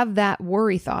have that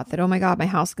worry thought that, oh my God, my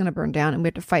house is going to burn down, and we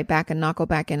have to fight back and not go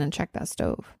back in and check that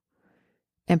stove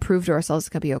and prove to ourselves it's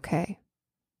going to be okay.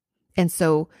 And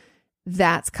so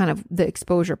that's kind of the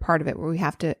exposure part of it, where we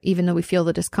have to, even though we feel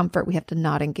the discomfort, we have to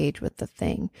not engage with the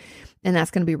thing. And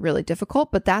that's going to be really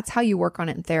difficult, but that's how you work on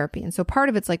it in therapy. And so part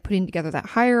of it's like putting together that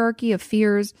hierarchy of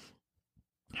fears,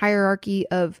 hierarchy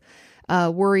of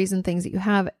worries and things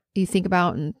that you think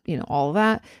about, and all of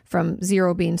that, from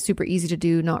 0 being super easy to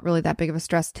do, not really that big of a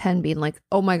stress, 10 being like,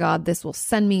 oh my God, this will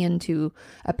send me into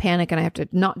a panic and I have to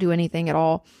not do anything at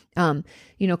all.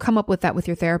 Come up with that with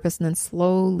your therapist, and then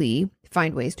slowly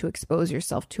find ways to expose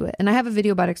yourself to it. And I have a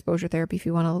video about exposure therapy if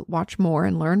you want to watch more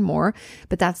and learn more,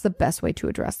 but that's the best way to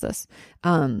address this.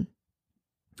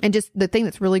 And just the thing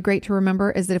that's really great to remember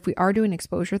is that if we are doing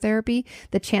exposure therapy,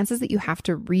 the chances that you have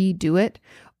to redo it,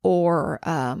 or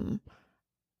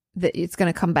that it's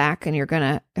going to come back and you're going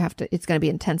to it's going to be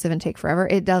intensive and take forever,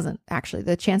 it doesn't actually.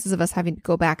 The chances of us having to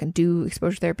go back and do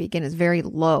exposure therapy again is very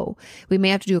low. We may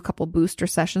have to do a couple booster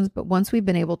sessions, but once we've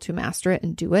been able to master it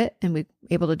and do it, and we're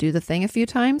able to do the thing a few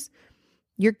times,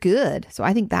 you're good. So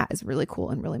I think that is really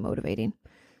cool and really motivating.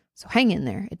 So hang in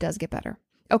there. It does get better.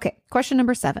 Okay, question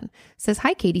number 7 says,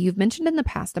 hi, Katie, you've mentioned in the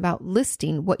past about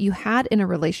listing what you had in a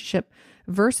relationship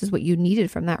versus what you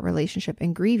needed from that relationship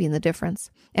and grieving the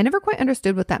difference. I never quite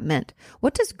understood what that meant.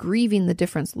 What does grieving the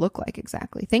difference look like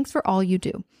exactly? Thanks for all you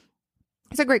do.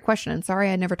 It's a great question, and sorry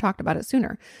I never talked about it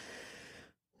sooner.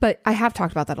 But I have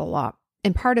talked about that a lot.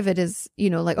 And part of it is,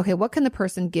 like, okay, what can the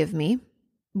person give me?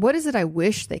 What is it I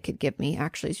wish they could give me?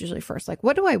 Actually, is usually first. Like,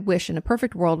 what do I wish in a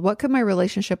perfect world? What could my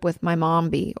relationship with my mom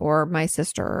be, or my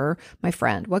sister, or my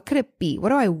friend? What could it be? What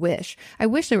do I wish? I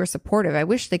wish they were supportive. I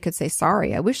wish they could say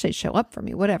sorry. I wish they'd show up for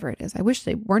me, whatever it is. I wish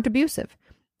they weren't abusive.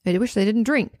 I wish they didn't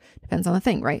drink. Depends on the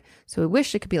thing, right? So I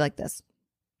wish it could be like this.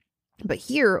 But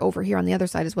over here on the other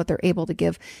side is what they're able to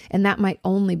give. And that might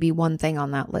only be one thing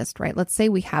on that list, right? Let's say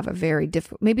we have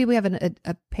maybe we have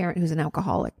a parent who's an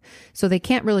alcoholic. So they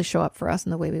can't really show up for us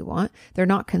in the way we want. They're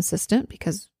not consistent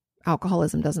because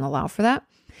alcoholism doesn't allow for that.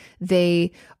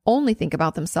 They only think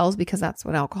about themselves because that's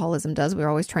what alcoholism does. We're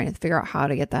always trying to figure out how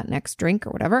to get that next drink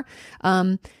or whatever.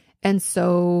 And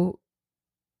so,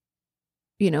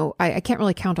 I can't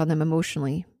really count on them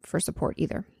emotionally for support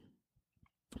either.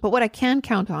 But what I can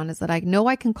count on is that I know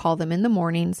I can call them in the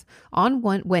mornings on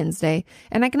Wednesday,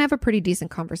 and I can have a pretty decent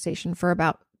conversation for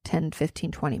about 10,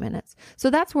 15, 20 minutes. So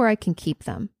that's where I can keep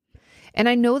them. And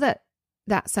I know that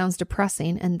sounds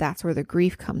depressing, and that's where the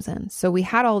grief comes in. So we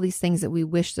had all these things that we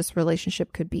wish this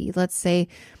relationship could be. Let's say,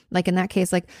 like in that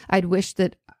case, like I'd wish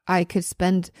that I could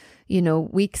spend,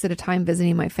 weeks at a time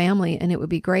visiting my family, and it would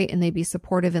be great, and they'd be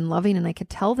supportive and loving, and I could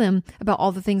tell them about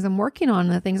all the things I'm working on,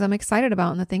 and the things I'm excited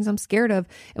about, and the things I'm scared of.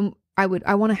 And I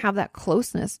want to have that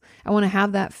closeness. I want to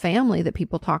have that family that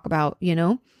people talk about,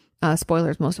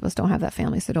 spoilers, most of us don't have that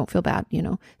family, so don't feel bad,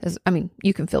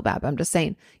 you can feel bad, but I'm just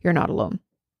saying you're not alone.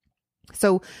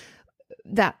 So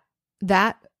that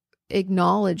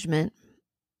acknowledgement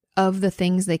of the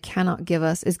things they cannot give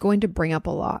us is going to bring up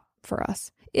a lot for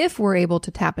us if we're able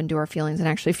to tap into our feelings and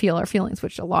actually feel our feelings,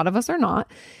 which a lot of us are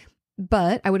not.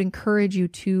 But I would encourage you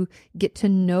to get to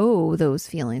know those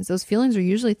feelings. Those feelings are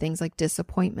usually things like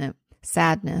disappointment,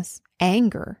 sadness,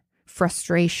 anger,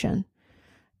 frustration.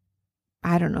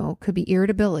 I don't know, could be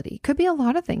irritability, could be a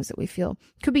lot of things that we feel,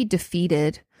 could be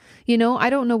defeated. I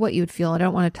don't know what you'd feel. I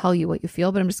don't want to tell you what you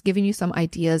feel, but I'm just giving you some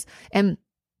ideas and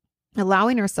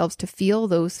allowing ourselves to feel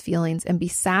those feelings and be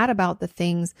sad about the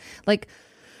things like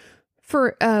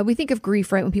we think of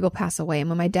grief, right? When people pass away. And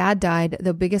when my dad died,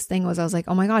 the biggest thing was I was like,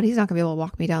 oh my God, he's not gonna be able to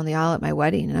walk me down the aisle at my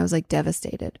wedding. And I was like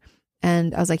devastated.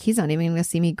 And I was like, he's not even gonna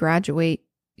see me graduate,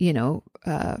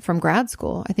 from grad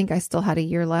school. I think I still had a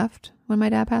year left when my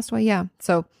dad passed away. Yeah.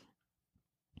 So,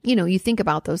 you think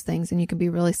about those things and you can be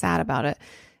really sad about it.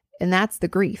 And that's the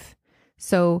grief.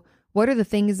 So what are the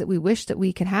things that we wish that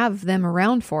we could have them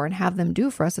around for and have them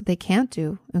do for us that they can't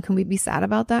do? And can we be sad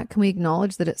about that? Can we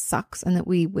acknowledge that it sucks and that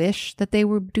we wish that they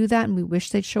would do that and we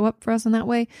wish they'd show up for us in that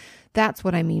way? That's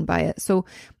what I mean by it. So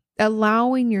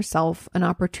allowing yourself an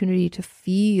opportunity to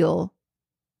feel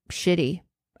shitty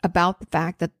about the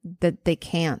fact that they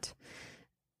can't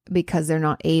because they're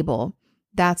not able,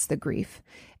 that's the grief.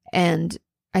 And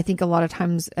I think a lot of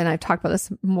times, and I've talked about this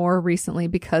more recently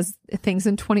because things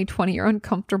in 2020 are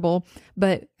uncomfortable,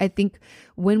 but I think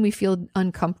when we feel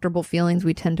uncomfortable feelings,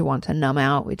 we tend to want to numb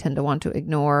out. We tend to want to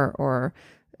ignore or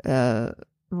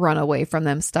run away from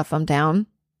them, stuff them down.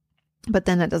 But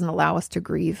then that doesn't allow us to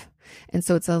grieve. And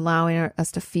so it's allowing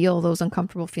us to feel those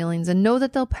uncomfortable feelings and know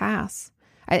that they'll pass.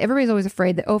 Everybody's always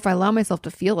afraid that, if I allow myself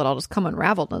to feel it, I'll just come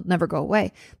unraveled and it'll never go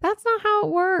away. That's not how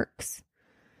it works.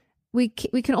 We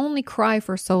can only cry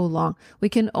for so long. We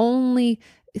can only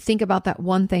think about that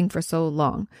one thing for so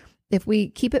long. If we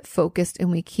keep it focused and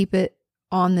we keep it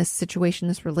on this situation,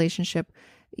 this relationship,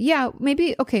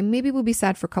 maybe we'll be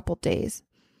sad for a couple days.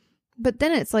 But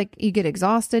then it's like you get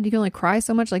exhausted. You can only cry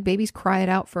so much. Like babies cry it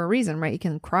out for a reason, right? You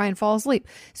can cry and fall asleep.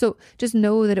 So just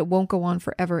know that it won't go on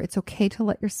forever. It's okay to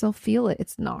let yourself feel it.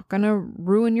 It's not going to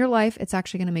ruin your life. It's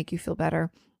actually going to make you feel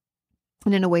better.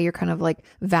 And in a way, you're kind of like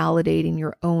validating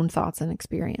your own thoughts and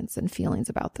experience and feelings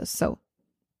about this. So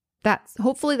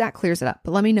hopefully that clears it up,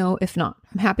 but let me know if not.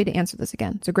 I'm happy to answer this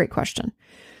again. It's a great question.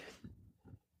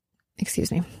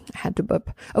 Excuse me. I had to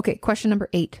boop. Okay. Question number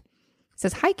 8 it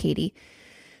says, hi, Katie.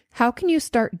 How can you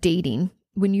start dating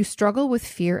when you struggle with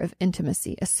fear of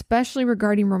intimacy, especially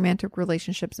regarding romantic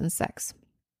relationships and sex?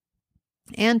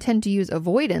 And tend to use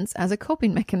avoidance as a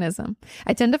coping mechanism.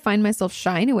 I tend to find myself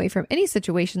shying away from any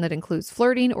situation that includes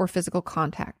flirting or physical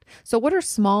contact. So what are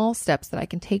small steps that I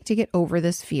can take to get over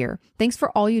this fear? Thanks for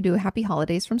all you do. Happy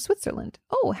holidays from Switzerland.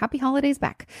 Oh, happy holidays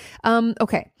back.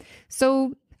 Okay.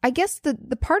 So I guess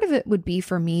the part of it would be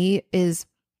for me is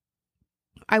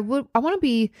I'd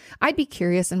be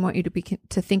curious and want you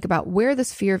to think about where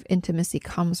this fear of intimacy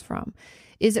comes from.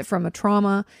 Is it from a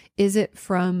trauma? Is it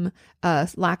from a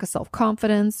lack of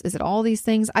self-confidence? Is it all these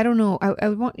things? I don't know. I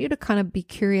want you to kind of be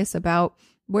curious about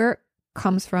where it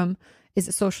comes from. Is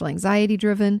it social anxiety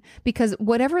driven? Because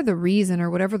whatever the reason or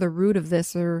whatever the root of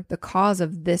this or the cause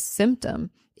of this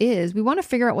symptom is, we want to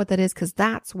figure out what that is because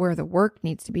that's where the work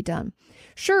needs to be done.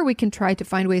 Sure, we can try to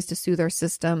find ways to soothe our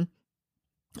system.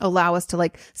 Allow us to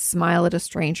like smile at a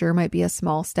stranger might be a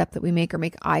small step that we make, or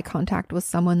make eye contact with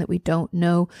someone that we don't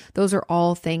know. Those are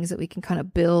all things that we can kind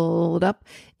of build up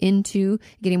into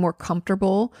getting more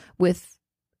comfortable with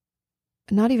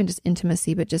not even just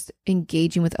intimacy, but just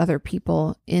engaging with other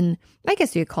people in, I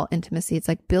guess you could call it intimacy. It's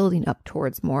like building up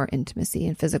towards more intimacy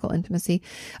and physical intimacy.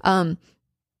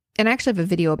 And I actually have a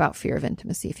video about fear of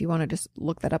intimacy. If you want to just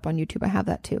look that up on YouTube, I have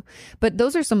that too. But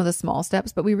those are some of the small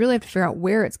steps, but we really have to figure out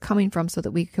where it's coming from so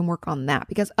that we can work on that,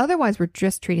 because otherwise we're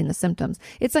just treating the symptoms.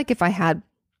 It's like if I had,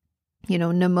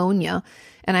 pneumonia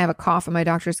and I have a cough and my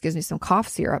doctor just gives me some cough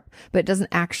syrup, but it doesn't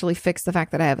actually fix the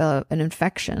fact that I have an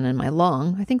infection in my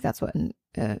lung. I think that's what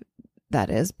that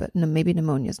is, but maybe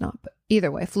pneumonia is not. But either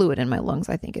way, fluid in my lungs,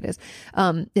 I think it is.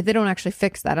 If they don't actually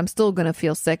fix that, I'm still going to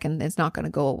feel sick and it's not going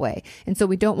to go away. And so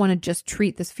we don't want to just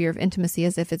treat this fear of intimacy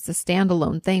as if it's a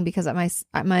standalone thing, because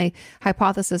my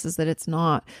hypothesis is that it's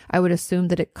not. I would assume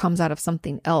that it comes out of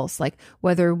something else, like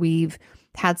whether we've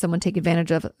had someone take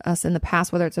advantage of us in the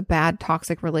past, whether it's a bad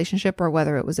toxic relationship or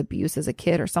whether it was abuse as a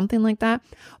kid or something like that,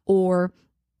 or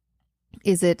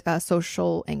is it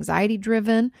social anxiety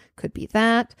driven? Could be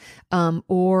that.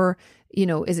 Or,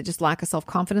 is it just lack of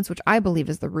self-confidence, which I believe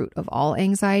is the root of all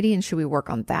anxiety? And should we work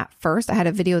on that first? I had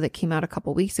a video that came out a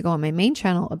couple weeks ago on my main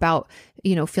channel about,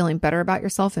 feeling better about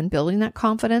yourself and building that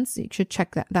confidence. You should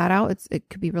check that out. It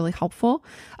could be really helpful.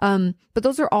 But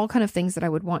those are all kind of things that I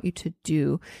would want you to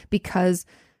do, because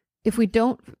if we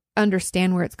don't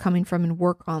understand where it's coming from and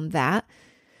work on that,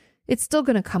 it's still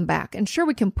going to come back. And sure,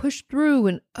 we can push through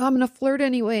and I'm going to flirt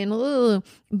anyway,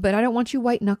 but I don't want you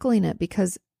white knuckling it,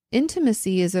 because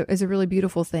intimacy is a really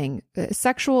beautiful thing,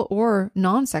 sexual or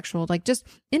non-sexual. Like, just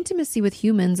intimacy with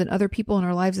humans and other people in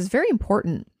our lives is very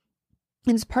important.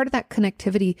 And it's part of that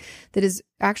connectivity that is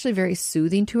actually very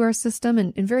soothing to our system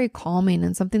and very calming,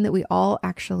 and something that we all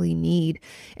actually need.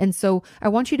 And so I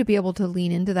want you to be able to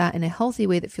lean into that in a healthy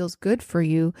way that feels good for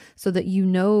you, so that you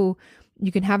know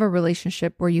you can have a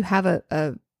relationship where you have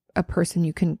a person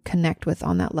you can connect with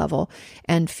on that level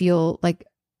and feel like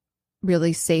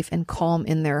really safe and calm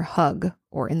in their hug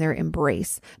or in their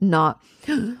embrace, not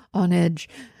on edge.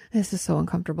 This is so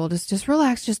uncomfortable. Just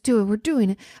relax. Just do it. We're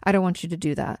doing it. I don't want you to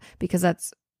do that, because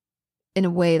that's, in a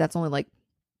way, that's only like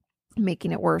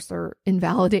making it worse or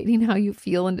invalidating how you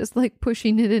feel and just like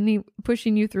pushing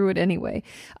you through it anyway.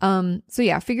 So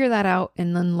yeah, figure that out,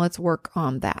 and then let's work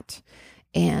on that.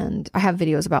 And I have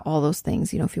videos about all those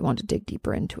things, if you want to dig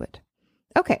deeper into it.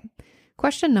 Okay.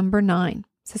 Question number 9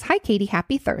 says, "Hi, Katie.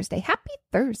 Happy Thursday." Happy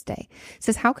Thursday.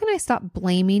 Says, "How can I stop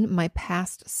blaming my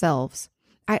past selves?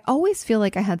 I always feel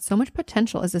like I had so much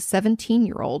potential as a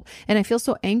 17-year-old, and I feel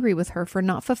so angry with her for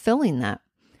not fulfilling that.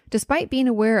 Despite being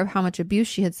aware of how much abuse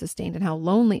she had sustained and how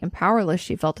lonely and powerless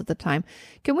she felt at the time."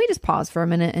 Can we just pause for a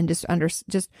minute and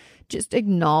just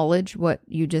acknowledge what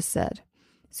you just said?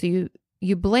 So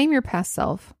you blame your past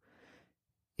self.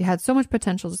 You had so much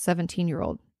potential as a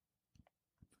 17-year-old.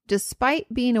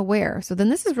 Despite being aware. So then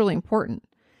this is really important.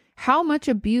 How much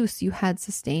abuse you had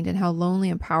sustained and how lonely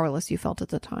and powerless you felt at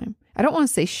the time. I don't want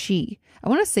to say she. I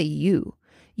want to say you.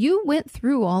 You went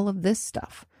through all of this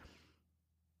stuff.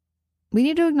 We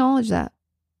need to acknowledge that.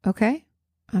 Okay?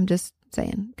 I'm just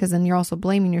saying, because then you're also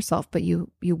blaming yourself, but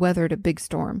you weathered a big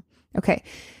storm. Okay.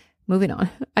 Moving on.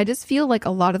 "I just feel like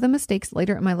a lot of the mistakes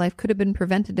later in my life could have been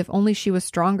prevented if only she was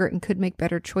stronger and could make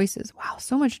better choices." Wow,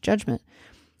 so much judgment.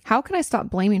 "How can I stop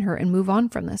blaming her and move on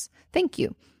from this? Thank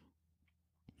you."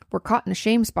 We're caught in a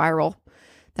shame spiral.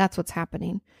 That's what's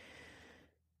happening.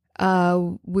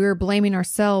 We're blaming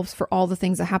ourselves for all the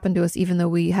things that happened to us, even though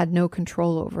we had no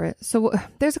control over it. So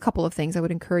there's a couple of things I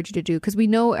would encourage you to do, because we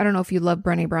know, I don't know if you love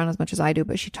Brené Brown as much as I do,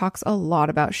 but she talks a lot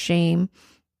about shame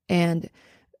and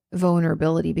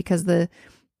vulnerability, because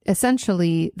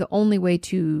essentially the only way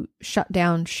to shut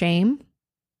down shame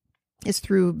is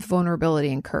through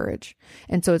vulnerability and courage.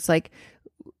 And so it's like,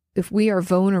 if we are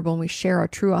vulnerable and we share our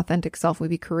true authentic self, we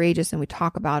be courageous and we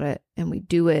talk about it and we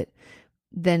do it,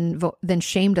 then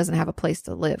shame doesn't have a place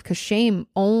to live, because shame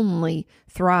only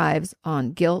thrives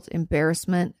on guilt,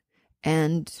 embarrassment,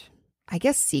 and I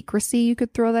guess secrecy. You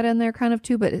could throw that in there kind of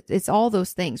too, but it's all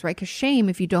those things, right? Because shame,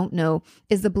 if you don't know,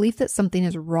 is the belief that something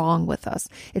is wrong with us.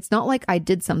 It's not like I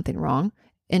did something wrong,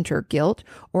 enter guilt,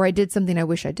 or I did something I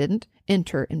wish I didn't,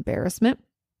 enter embarrassment.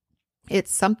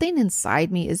 It's something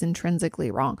inside me is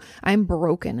intrinsically wrong. I'm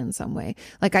broken in some way.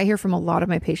 Like, I hear from a lot of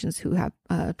my patients who have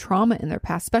trauma in their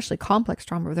past, especially complex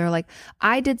trauma, where they're like,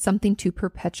 I did something to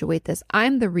perpetuate this.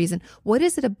 I'm the reason. What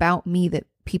is it about me that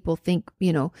people think,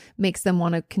 makes them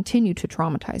want to continue to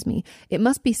traumatize me? It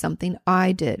must be something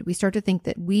I did. We start to think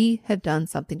that we have done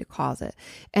something to cause it.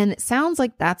 And it sounds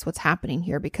like that's what's happening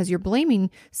here, because you're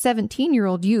blaming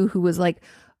 17-year-old you who was like,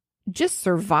 just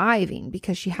surviving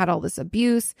because she had all this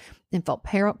abuse and felt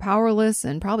powerless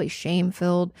and probably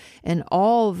shame-filled and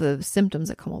all the symptoms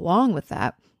that come along with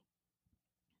that.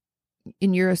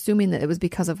 And you're assuming that it was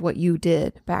because of what you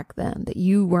did back then, that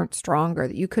you weren't stronger,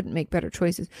 that you couldn't make better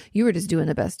choices. You were just doing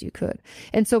the best you could.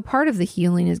 And so part of the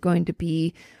healing is going to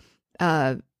be,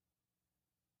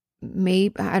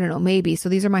 maybe. So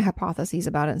these are my hypotheses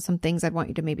about it, and some things I'd want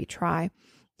you to maybe try.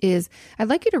 Is I'd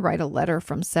like you to write a letter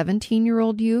from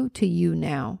 17-year-old you to you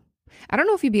now. I don't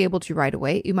know if you'd be able to right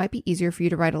away. It might be easier for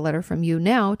you to write a letter from you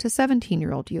now to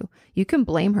 17-year-old you. You can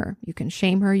blame her. You can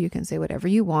shame her. You can say whatever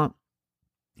you want.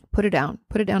 Put it down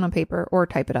on paper or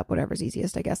type it up, whatever's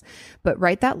easiest, I guess. But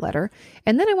write that letter.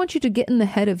 And then I want you to get in the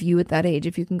head of you at that age.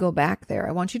 If you can go back there,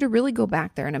 I want you to really go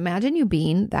back there and imagine you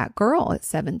being that girl at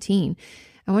 17.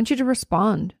 I want you to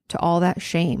respond to all that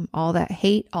shame, all that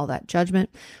hate, all that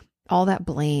judgment, all that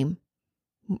blame.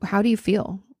 How do you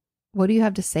feel? What do you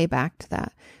have to say back to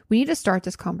that? We need to start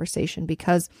this conversation,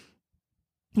 because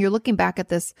you're looking back at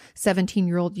this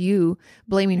 17-year-old you,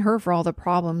 blaming her for all the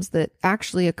problems that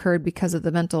actually occurred because of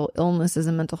the mental illnesses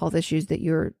and mental health issues that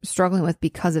you're struggling with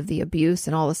because of the abuse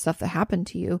and all the stuff that happened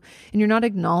to you. And you're not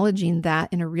acknowledging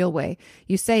that in a real way.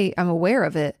 You say, I'm aware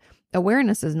of it.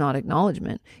 Awareness is not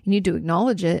acknowledgement. You need to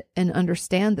acknowledge it and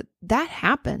understand that that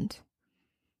happened.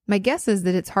 My guess is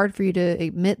that it's hard for you to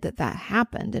admit that that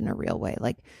happened in a real way.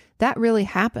 Like, that really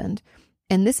happened.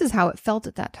 And this is how it felt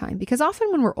at that time. Because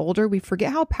often when we're older, we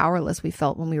forget how powerless we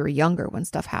felt when we were younger, when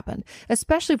stuff happened,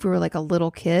 especially if we were like a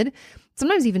little kid.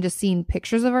 Sometimes even just seeing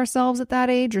pictures of ourselves at that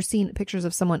age or seeing pictures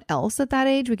of someone else at that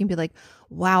age, we can be like,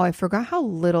 wow, I forgot how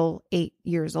little 8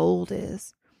 years old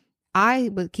is. I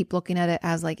would keep looking at it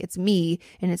as like, it's me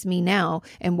and it's me now.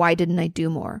 And why didn't I do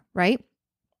more? Right?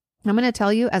 I'm going to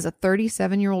tell you, as a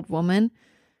 37-year-old woman,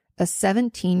 a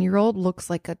 17-year-old looks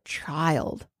like a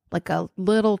child. Like a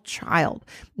little child.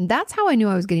 And that's how I knew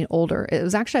I was getting older. It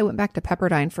was actually, I went back to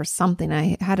Pepperdine for something.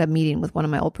 I had a meeting with one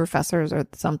of my old professors or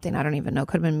something. I don't even know.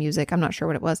 Could have been music. I'm not sure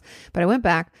what it was. But I went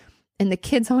back and the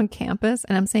kids on campus,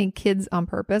 and I'm saying kids on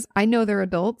purpose. I know they're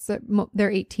adults.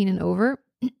 They're 18 and over.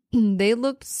 They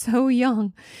looked so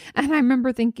young. And I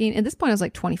remember thinking, at this point, I was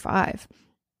like 25.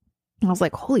 And I was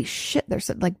like, holy shit, they're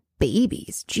like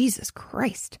babies. Jesus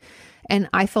Christ. And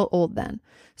I felt old then.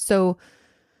 So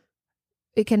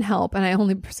it can help. And I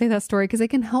only say that story because it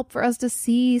can help for us to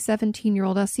see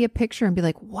 17-year-old us, see a picture and be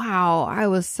like, wow, I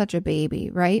was such a baby,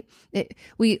 right?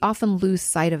 We often lose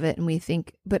sight of it and we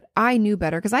think, but I knew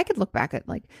better because I could look back at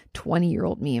like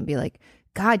 20-year-old me and be like,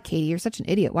 God, Katie, you're such an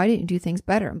idiot. Why didn't you do things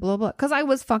better? And blah, blah. Because I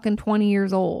was fucking 20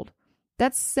 years old.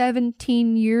 That's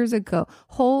 17 years ago.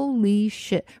 Holy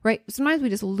shit, right? Sometimes we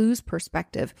just lose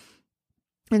perspective.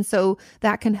 And so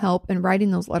that can help. And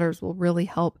writing those letters will really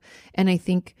help. And I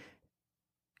think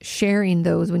sharing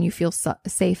those when you feel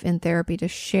safe in therapy, to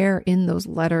share in those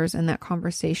letters and that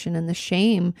conversation, and the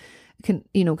shame can,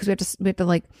 because we have to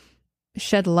like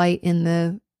shed light in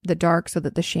the dark so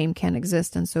that the shame can't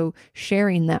exist. And so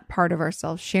sharing that part of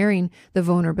ourselves, sharing the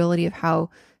vulnerability of how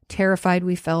terrified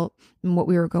we felt and what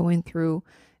we were going through,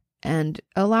 and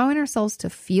allowing ourselves to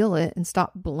feel it and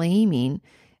stop blaming.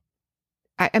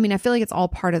 I mean, I feel like it's all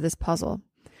part of this puzzle.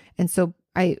 And so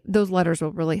those letters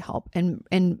will really help. And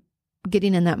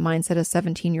getting in that mindset of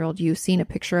 17-year-old you, seeing a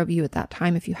picture of you at that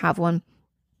time, if you have one,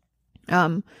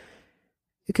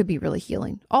 it could be really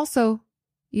healing. Also,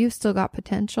 you've still got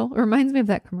potential. It reminds me of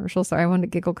that commercial. Sorry, I wanted to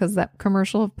giggle because that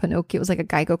commercial of Pinocchio, it was like a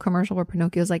Geico commercial where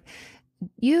Pinocchio was like,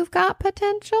 you've got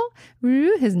potential.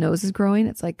 His nose is growing.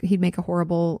 It's like he'd make a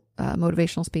horrible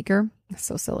motivational speaker. It's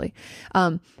so silly.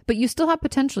 But you still have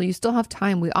potential. You still have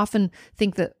time. We often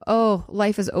think that, oh,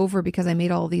 life is over because I made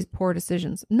all these poor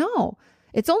decisions. No.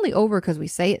 It's only over because we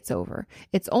say it's over.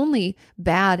 It's only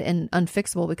bad and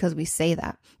unfixable because we say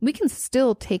that. We can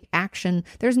still take action.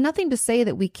 There's nothing to say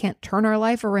that we can't turn our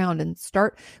life around and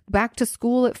start back to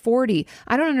school at 40.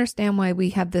 I don't understand why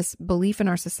we have this belief in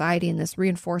our society and this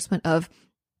reinforcement of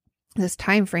this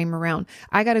time frame around,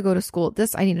 I got to go to school at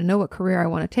this. I need to know what career I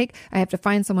want to take. I have to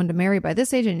find someone to marry by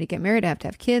this age. I need to get married. I have to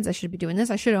have kids. I should be doing this.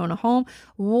 I should own a home.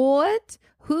 What?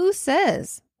 Who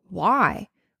says? Why?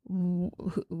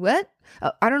 What?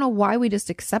 I don't know why we just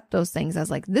accept those things as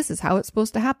like, this is how it's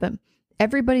supposed to happen.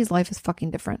 Everybody's life is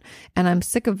fucking different. And I'm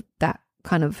sick of that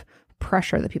kind of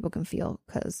pressure that people can feel,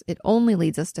 because it only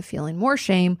leads us to feeling more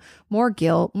shame, more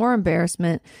guilt, more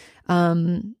embarrassment.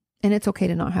 And it's okay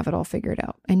to not have it all figured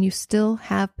out. And you still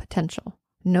have potential.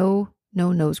 No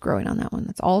nose growing on that one.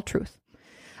 That's all truth.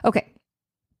 Okay.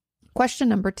 Question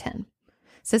number 10.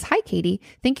 Says, hi, Katie.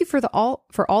 Thank you for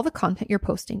all the content you're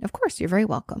posting. Of course, you're very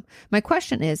welcome. My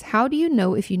question is, how do you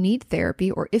know if you need therapy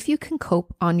or if you can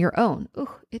cope on your own? Ooh,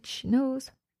 itchy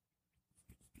nose.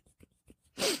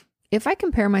 If I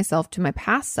compare myself to my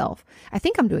past self, I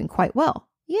think I'm doing quite well.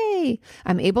 Yay!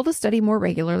 I'm able to study more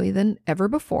regularly than ever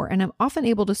before, and I'm often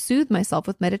able to soothe myself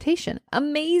with meditation.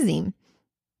 Amazing.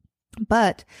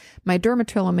 But my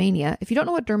dermatillomania, if you don't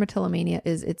know what dermatillomania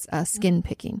is, it's skin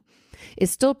picking,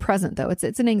 is still present though.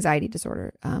 It's an anxiety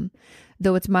disorder.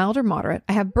 Though it's mild or moderate,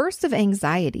 I have bursts of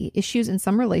anxiety, issues in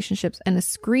some relationships, and a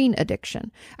screen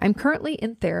addiction. I'm currently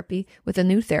in therapy with a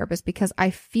new therapist because I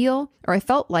felt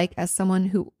like, as someone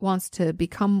who wants to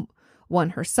become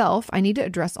one herself, I need to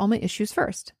address all my issues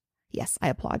first. Yes, I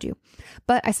applaud you.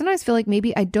 But I sometimes feel like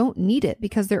maybe I don't need it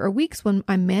because there are weeks when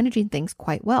I'm managing things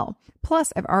quite well.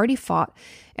 Plus, I've already fought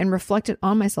and reflected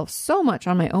on myself so much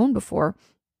on my own before.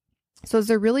 So is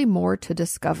there really more to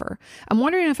discover? I'm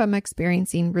wondering if I'm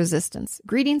experiencing resistance.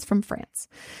 Greetings from France.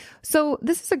 So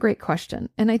this is a great question.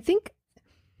 And I think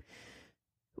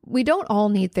we don't all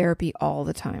need therapy all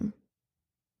the time.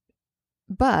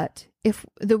 But if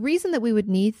the reason that we would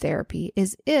need therapy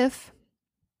is if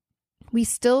we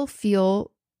still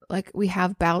feel like we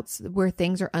have bouts where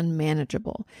things are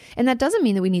unmanageable. And that doesn't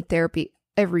mean that we need therapy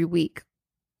every week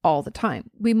all the time.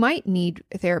 We might need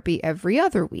therapy every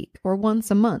other week or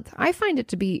once a month. I find it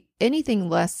to be anything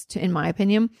less, in my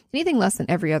opinion, anything less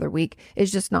than every other week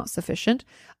is just not sufficient.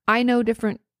 I know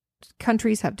different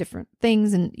countries have different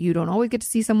things, and you don't always get to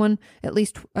see someone at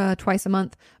least twice a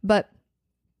month, but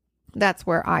that's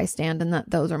where I stand, and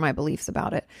those are my beliefs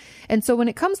about it. And so when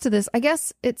it comes to this, I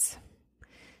guess it's,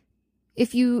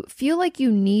 if you feel like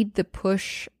you need the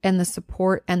push and the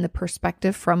support and the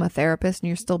perspective from a therapist and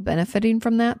you're still benefiting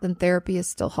from that, then therapy is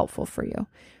still helpful for you.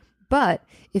 But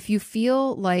if you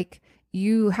feel like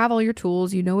you have all your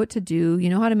tools, you know what to do, you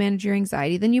know how to manage your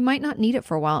anxiety, then you might not need it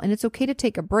for a while. And it's okay to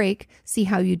take a break, see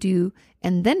how you do,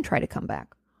 and then try to come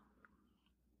back.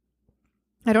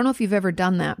 I don't know if you've ever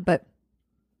done that, but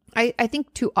I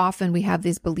think too often we have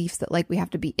these beliefs that like we have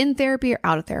to be in therapy or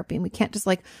out of therapy, and we can't just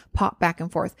like pop back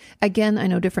and forth. Again, I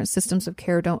know different systems of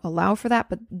care don't allow for that,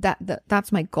 but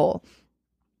that's my goal.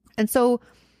 And so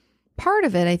part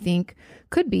of it, I think,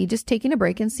 could be just taking a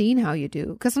break and seeing how you do.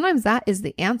 Because sometimes that is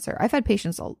the answer. I've had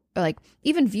patients, like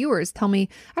even viewers, tell me,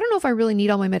 I don't know if I really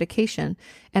need all my medication.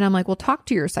 And I'm like, well, talk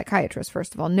to your psychiatrist,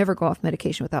 first of all. Never go off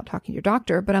medication without talking to your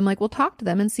doctor. But I'm like, well, talk to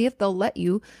them and see if they'll let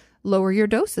you lower your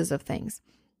doses of things.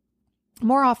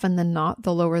 More often than not,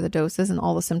 they'll lower the doses and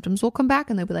all the symptoms will come back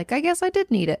and they'll be like, I guess I did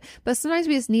need it. But sometimes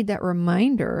we just need that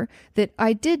reminder that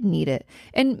I did need it.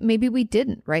 And maybe we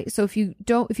didn't, right? So if you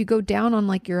go down on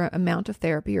like your amount of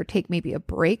therapy or take maybe a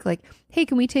break, like, hey,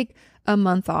 can we take a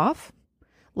month off?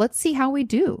 Let's see how we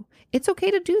do. It's okay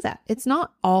to do that. It's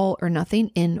not all or nothing,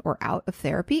 in or out of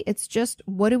therapy. It's just,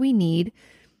 what do we need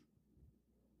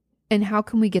and how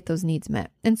can we get those needs met?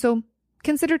 And so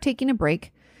consider taking a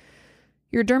break.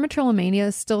 Your dermatillomania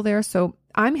is still there. So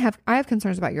I have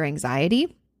concerns about your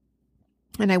anxiety.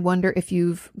 And I wonder if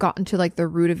you've gotten to like the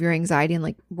root of your anxiety and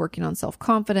like working on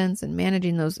self-confidence and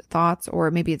managing those thoughts,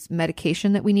 or maybe it's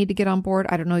medication that we need to get on board.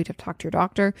 I don't know. You'd have to talk to your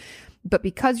doctor. But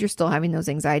because you're still having those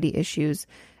anxiety issues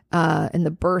and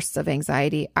the bursts of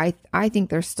anxiety, I think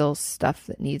there's still stuff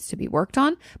that needs to be worked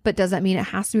on. But does that mean it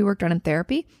has to be worked on in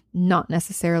therapy? Not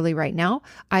necessarily right now.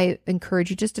 I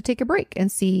encourage you just to take a break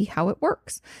and see how it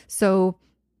works. So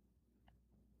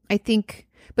I think,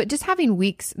 but just having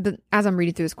weeks, as I'm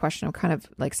reading through this question, I'm kind of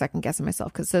like second guessing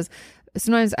myself, because it says,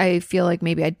 sometimes I feel like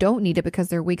maybe I don't need it because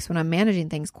there are weeks when I'm managing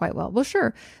things quite well. Well,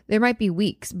 sure, there might be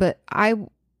weeks, but I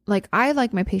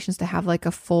like my patients to have like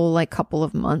a full like couple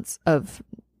of months of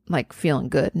like feeling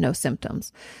good, no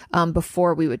symptoms,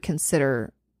 before we would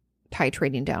consider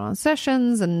titrating down on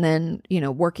sessions and then,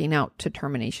 working out to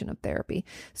termination of therapy.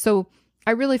 So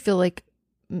I really feel like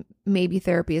maybe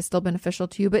therapy is still beneficial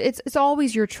to you, but it's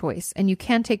always your choice, and you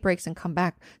can take breaks and come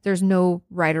back. There's no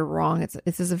right or wrong.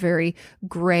 This is a very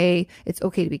gray, it's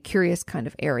okay to be curious kind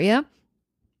of area.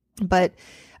 But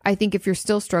I think if you're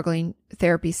still struggling,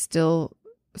 therapy is still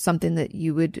something that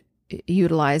you would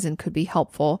utilize and could be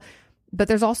helpful. But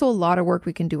there's also a lot of work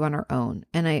we can do on our own.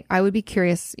 And I would be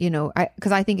curious,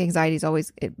 because I think anxiety is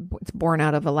always, it's born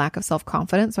out of a lack of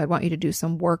self-confidence. So I'd want you to do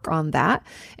some work on that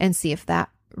and see if that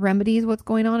remedies what's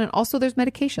going on. And also there's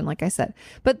medication, like I said.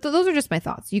 But those are just my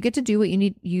thoughts. You get to do what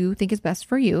you think is best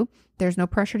for you. There's no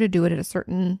pressure to do it at a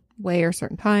certain way or a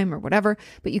certain time or whatever,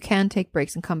 but you can take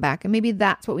breaks and come back. And maybe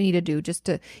that's what we need to do, just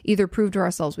to either prove to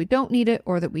ourselves we don't need it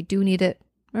or that we do need it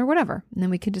or whatever. And then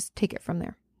we can just take it from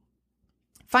there.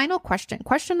 Final question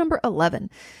number 11.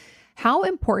 How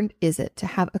important is it to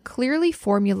have a clearly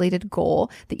formulated goal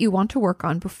that you want to work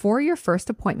on before your first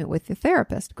appointment with your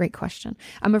therapist? Great question.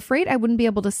 I'm afraid I wouldn't be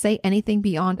able to say anything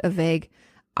beyond a vague,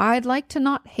 I'd like to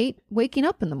not hate waking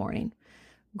up in the morning.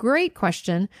 Great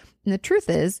question. And the truth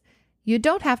is, you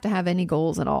don't have to have any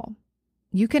goals at all.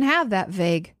 You can have that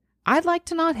vague, I'd like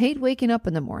to not hate waking up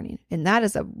in the morning. And that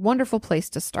is a wonderful place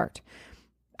to start.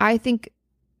 I think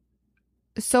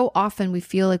so often we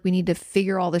feel like we need to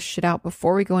figure all this shit out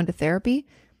before we go into therapy,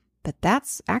 but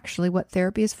that's actually what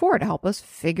therapy is for, to help us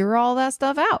figure all that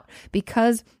stuff out,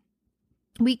 because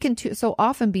we can so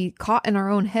often be caught in our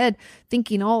own head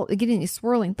thinking getting these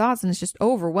swirling thoughts, and it's just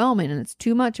overwhelming and it's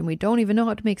too much and we don't even know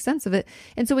how to make sense of it.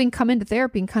 And so we can come into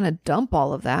therapy and kind of dump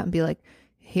all of that and be like,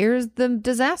 here's the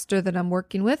disaster that I'm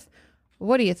working with.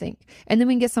 What do you think? And then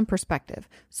we can get some perspective.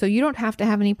 So you don't have to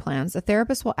have any plans. The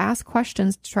therapist will ask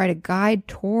questions to try to guide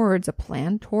towards a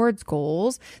plan, towards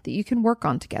goals that you can work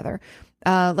on together.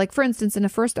 Like for instance, in a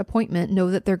first appointment, know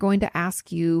that they're going to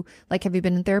ask you, like, have you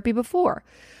been in therapy before?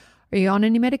 Are you on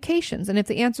any medications? And if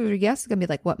the answer is yes, it's going to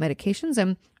be like, what medications?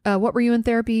 And what were you in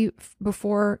therapy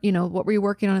before? What were you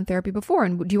working on in therapy before?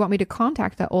 And do you want me to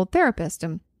contact that old therapist?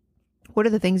 And what are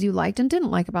the things you liked and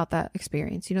didn't like about that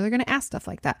experience? They're going to ask stuff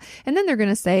like that. And then they're going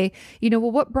to say,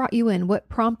 well, what brought you in? What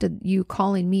prompted you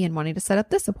calling me and wanting to set up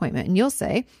this appointment? And you'll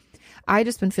say, I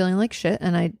just been feeling like shit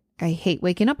and I hate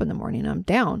waking up in the morning. I'm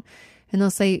down. And they'll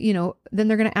say, then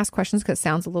they're going to ask questions because it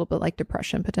sounds a little bit like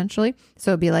depression potentially.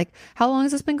 So it'd be like, how long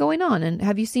has this been going on? And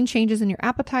have you seen changes in your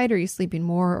appetite? Are you sleeping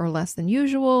more or less than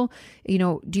usual?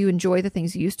 Do you enjoy the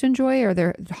things you used to enjoy? Are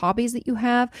there hobbies that you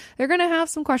have? They're going to have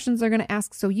some questions they're going to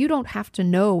ask. So you don't have to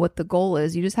know what the goal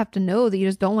is. You just have to know that you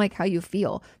just don't like how you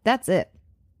feel. That's it.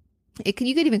 You could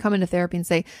even come into therapy and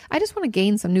say, I just want to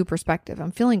gain some new perspective.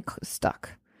 I'm feeling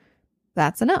stuck.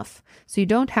 That's enough. So you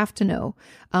don't have to know.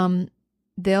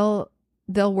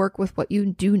 They'll work with what you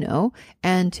do know,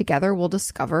 and together we'll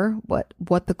discover what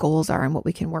the goals are and what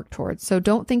we can work towards. So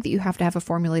don't think that you have to have a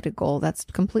formulated goal. That's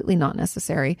completely not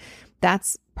necessary.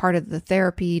 That's part of the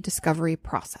therapy discovery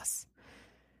process.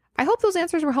 I hope those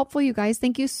answers were helpful, you guys.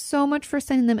 Thank you so much for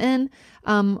sending them in.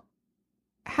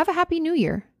 Have a happy new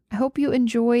year. I hope you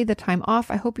enjoy the time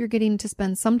off. I hope you're getting to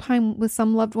spend some time with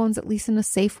some loved ones, at least in a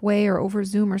safe way or over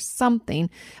Zoom or something.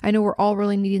 I know we're all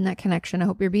really needing that connection. I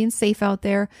hope you're being safe out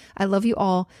there. I love you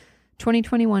all.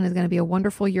 2021 is going to be a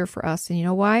wonderful year for us. And you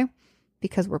know why?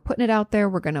 Because we're putting it out there.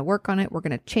 We're going to work on it. We're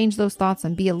going to change those thoughts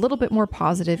and be a little bit more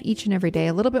positive each and every day,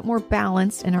 a little bit more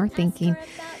balanced in our thinking,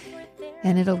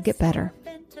 and it'll get better.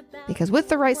 Because with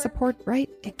the right support, right,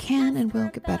 it can and will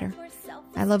get better.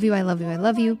 I love you. I love you. I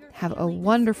love you. Have a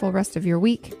wonderful rest of your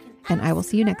week, and I will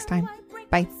see you next time.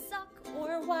 Bye.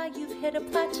 Or why you've hit a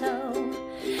plateau.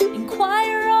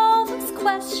 Inquire all those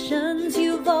questions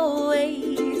you've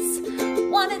always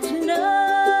wanted to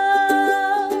know.